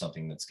engineer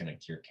something that's going to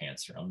cure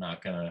cancer. I'm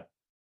not going to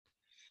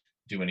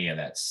do any of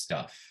that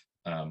stuff.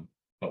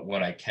 But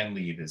what I can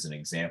leave is an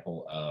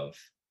example of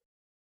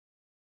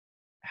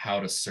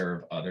how to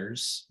serve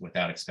others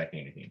without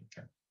expecting anything in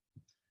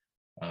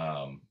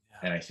return.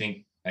 And I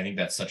think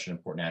that's such an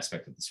important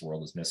aspect that this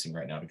world is missing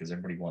right now, because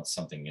everybody wants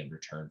something in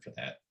return for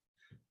that,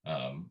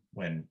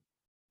 when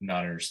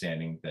not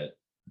understanding that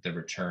the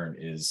return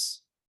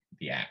is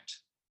the act.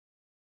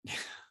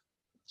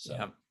 So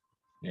yep.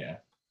 yeah.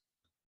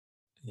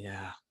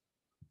 Yeah.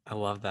 I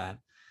love that.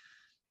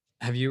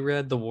 Have you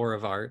read The War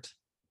of Art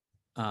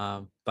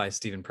by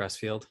Stephen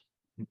Pressfield?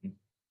 Mhm.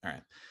 All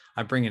right.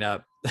 I bring it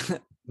up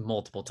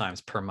multiple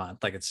times per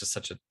month. Like it's just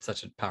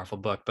such a powerful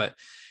book. But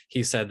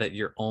he said that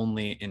you're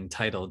only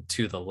entitled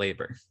to the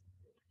labor.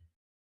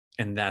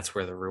 And that's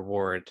where the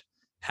reward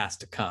has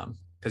to come,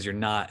 because you're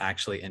not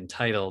actually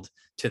entitled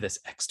to this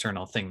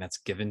external thing that's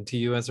given to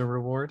you as a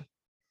reward,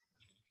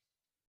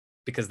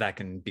 because that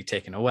can be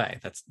taken away.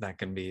 That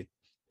can be,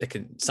 it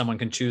can, someone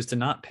can choose to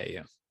not pay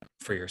you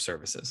for your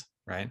services,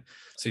 right?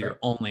 So Right. you're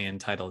only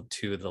entitled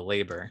to the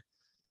labor,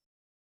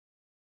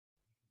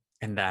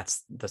 and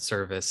that's the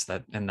service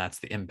that, and that's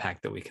the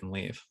impact that we can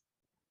leave.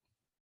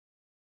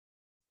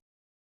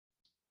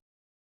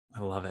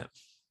 I love it.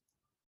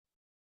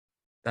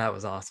 That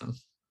was awesome.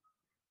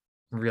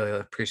 Really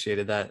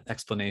appreciated that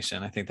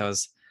explanation. I think that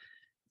was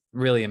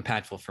really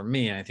impactful for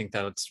me, and I think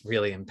that it's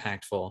really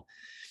impactful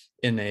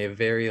in a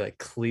very like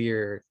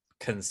clear,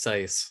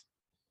 concise,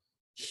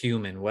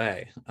 human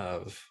way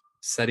of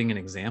setting an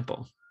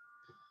example.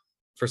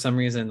 For some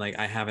reason, like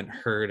I haven't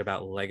heard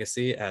about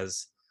legacy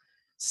as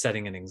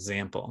setting an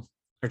example,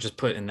 or just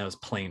put in those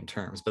plain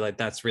terms, but like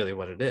that's really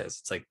what it is.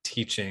 It's like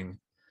teaching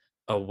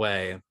a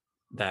way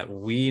that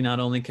we not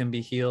only can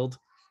be healed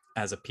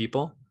as a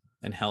people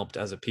and helped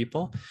as a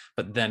people,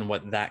 but then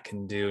what that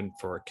can do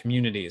for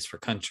communities, for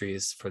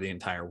countries, for the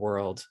entire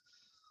world,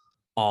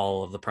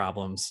 all of the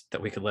problems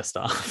that we could list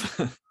off.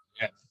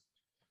 Yeah.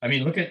 I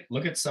mean, look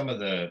at some of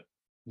the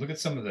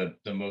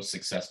most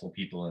successful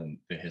people in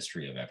the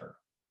history of ever,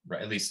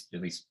 right? At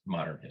least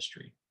modern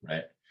history,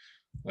 right?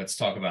 Let's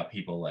talk about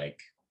people like,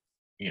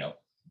 you know,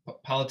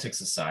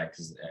 politics aside,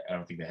 because I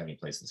don't think they have any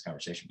place in this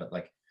conversation, but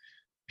like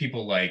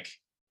people like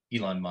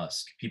Elon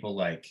Musk, people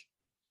like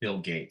Bill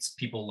Gates,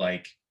 people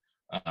like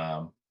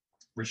um,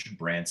 Richard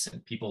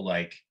Branson, people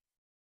like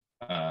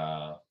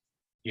uh,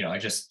 I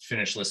just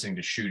finished listening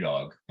to Shoe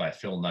Dog by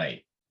Phil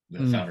Knight, the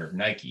Mm, founder of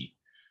Nike.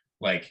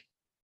 Like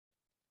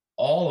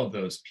all of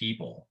those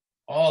people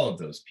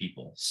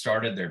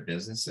started their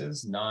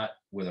businesses not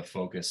with a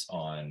focus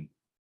on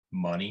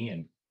money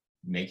and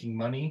making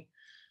money,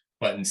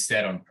 but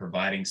instead on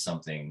providing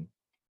something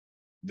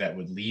that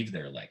would leave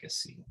their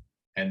legacy.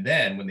 And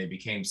then when they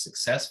became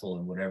successful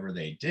in whatever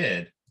they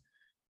did,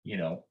 you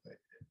know,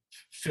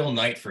 Phil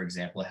Knight, for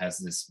example, has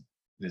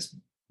this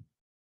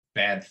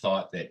bad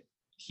thought that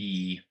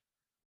he,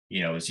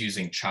 is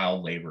using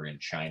child labor in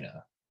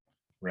China,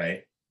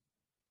 right?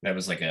 That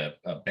was like a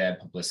bad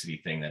publicity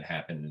thing that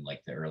happened in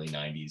like the early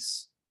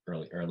 90s,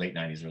 early or late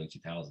 90s, early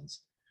 2000s.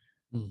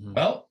 mhm.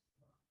 Well,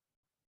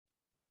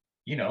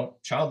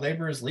 child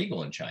labor is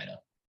legal in China.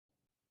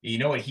 You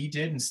know what he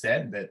did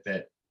instead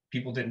that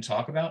people didn't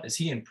talk about is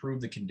he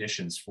improved the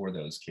conditions for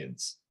those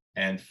kids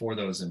and for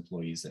those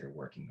employees that are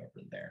working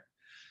over there.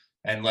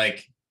 And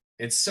like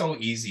it's so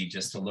easy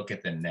just to look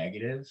at the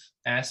negative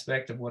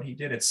aspect of what he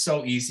did. It's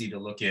so easy to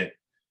look at,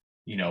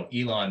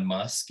 Elon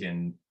Musk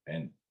and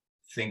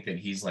think that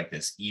he's like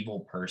this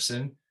evil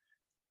person.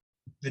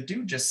 The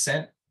dude just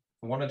sent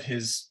one of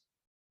his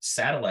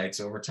satellites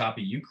over top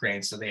of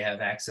Ukraine so they have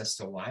access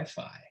to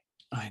Wi-Fi.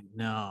 I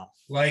know.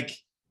 Like,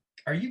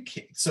 are you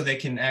kidding? So they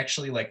can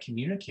actually like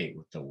communicate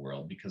with the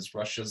world because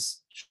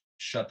Russia's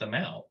shut them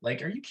out.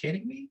 Like, are you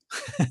kidding me?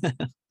 Yeah.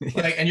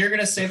 Like, and you're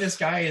gonna say this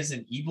guy is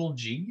an evil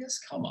genius?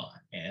 Come on,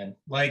 man.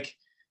 Like,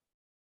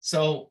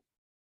 so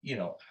you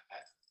know,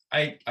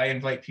 I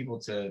invite people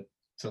to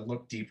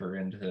look deeper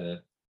into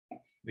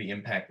the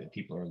impact that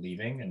people are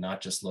leaving and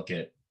not just look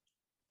at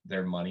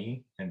their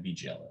money and be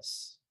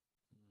jealous,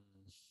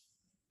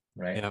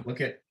 right? Yeah.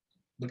 Look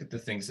at the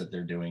things that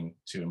they're doing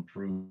to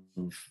improve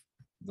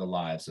the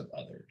lives of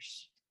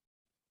others.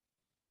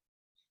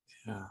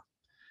 Yeah.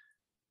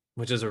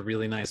 Which is a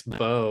really nice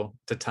bow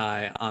to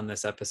tie on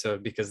this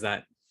episode, because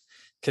that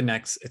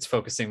connects, it's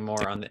focusing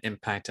more on the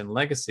impact and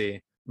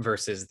legacy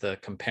versus the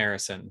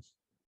comparison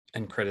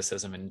and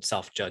criticism and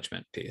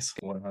self-judgment piece.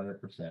 100%.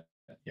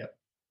 Yep.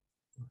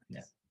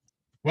 Yeah.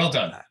 Well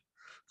done.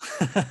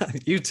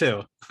 You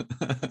too.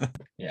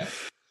 Yeah.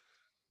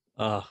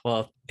 Oh,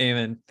 well,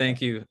 Eamon,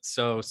 thank you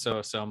so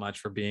much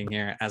for being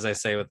here. As I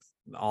say with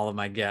all of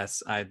my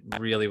guests, I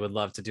really would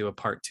love to do a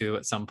part 2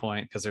 at some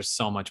point, because there's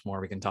so much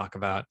more we can talk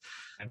about.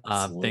 Thank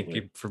Absolutely.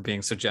 you for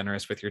being so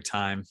generous with your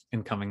time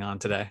and coming on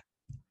today.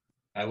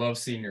 I love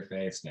seeing your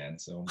face, man.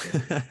 So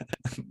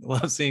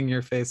Love seeing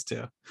your face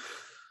too.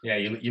 yeah,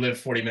 you live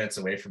 40 minutes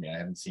away from me. I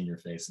haven't seen your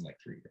face in like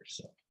 3 years.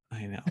 So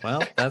I know.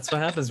 Well, that's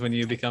what happens when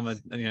you become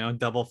a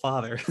double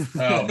father.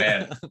 oh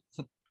man.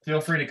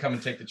 Feel free to come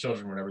and take the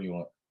children whenever you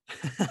want.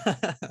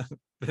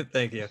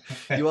 Thank you.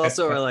 You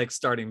also are like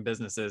starting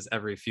businesses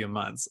every few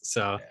months,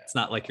 so Yeah. it's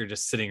not like you're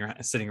just sitting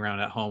around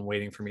at home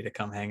waiting for me to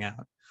come hang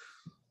out.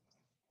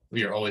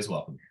 We are always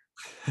welcome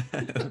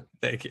here.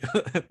 Thank you.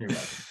 You're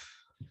welcome.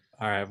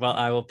 All right. Well,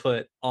 I will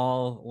put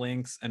all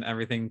links and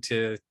everything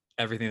to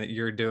everything that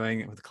you're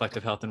doing with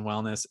Collective Health and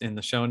Wellness in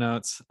the show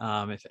notes.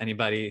 If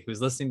anybody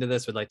who's listening to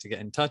this would like to get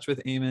in touch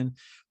with Eamon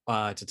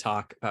to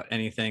talk about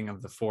anything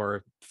of the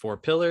four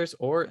pillars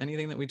or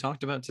anything that we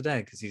talked about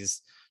today, because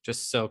he's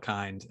just so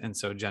kind and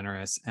so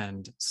generous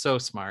and so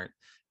smart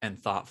and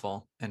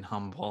thoughtful and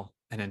humble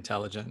and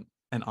intelligent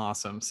and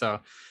awesome. So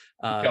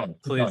Keep going,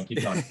 please.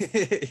 keep going.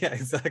 Yeah,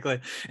 exactly.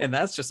 And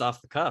that's just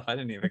off the cuff. I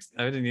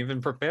didn't even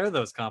prepare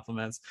those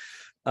compliments.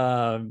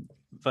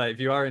 But if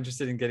you are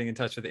interested in getting in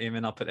touch with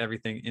Eamon, I'll put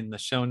everything in the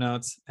show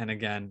notes. And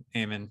again,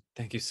 Eamon,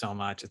 thank you so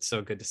much. It's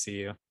so good to see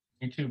you.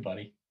 You too,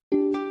 buddy.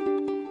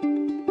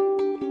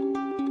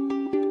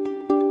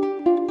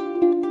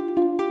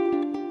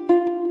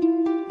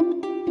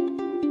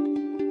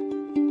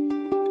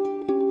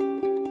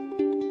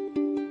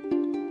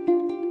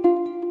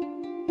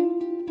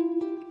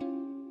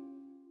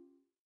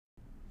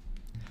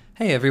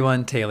 Hey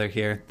everyone, Taylor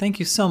here. Thank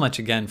you so much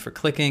again for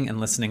clicking and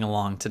listening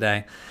along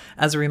today.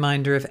 As a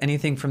reminder, if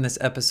anything from this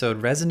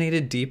episode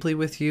resonated deeply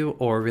with you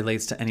or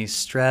relates to any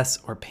stress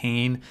or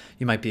pain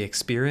you might be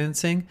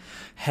experiencing,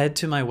 head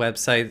to my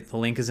website, the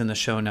link is in the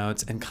show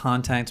notes, and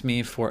contact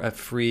me for a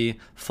free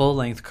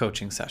full-length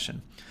coaching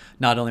session.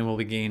 Not only will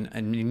we gain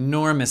an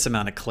enormous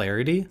amount of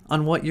clarity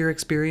on what you're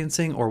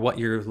experiencing or what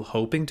you're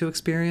hoping to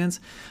experience,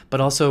 but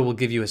also will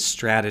give you a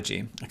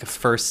strategy, like a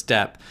first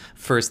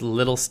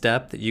little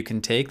step that you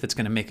can take that's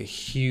going to make a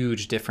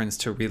huge difference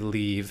to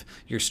relieve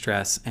your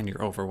stress and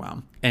your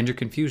overwhelm and your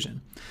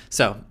confusion.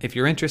 So if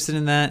you're interested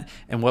in that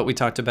and what we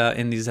talked about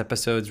in these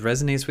episodes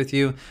resonates with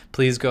you,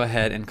 please go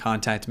ahead and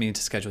contact me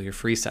to schedule your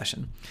free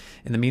session.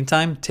 In the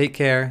meantime, take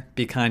care,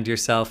 be kind to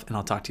yourself, and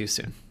I'll talk to you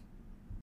soon.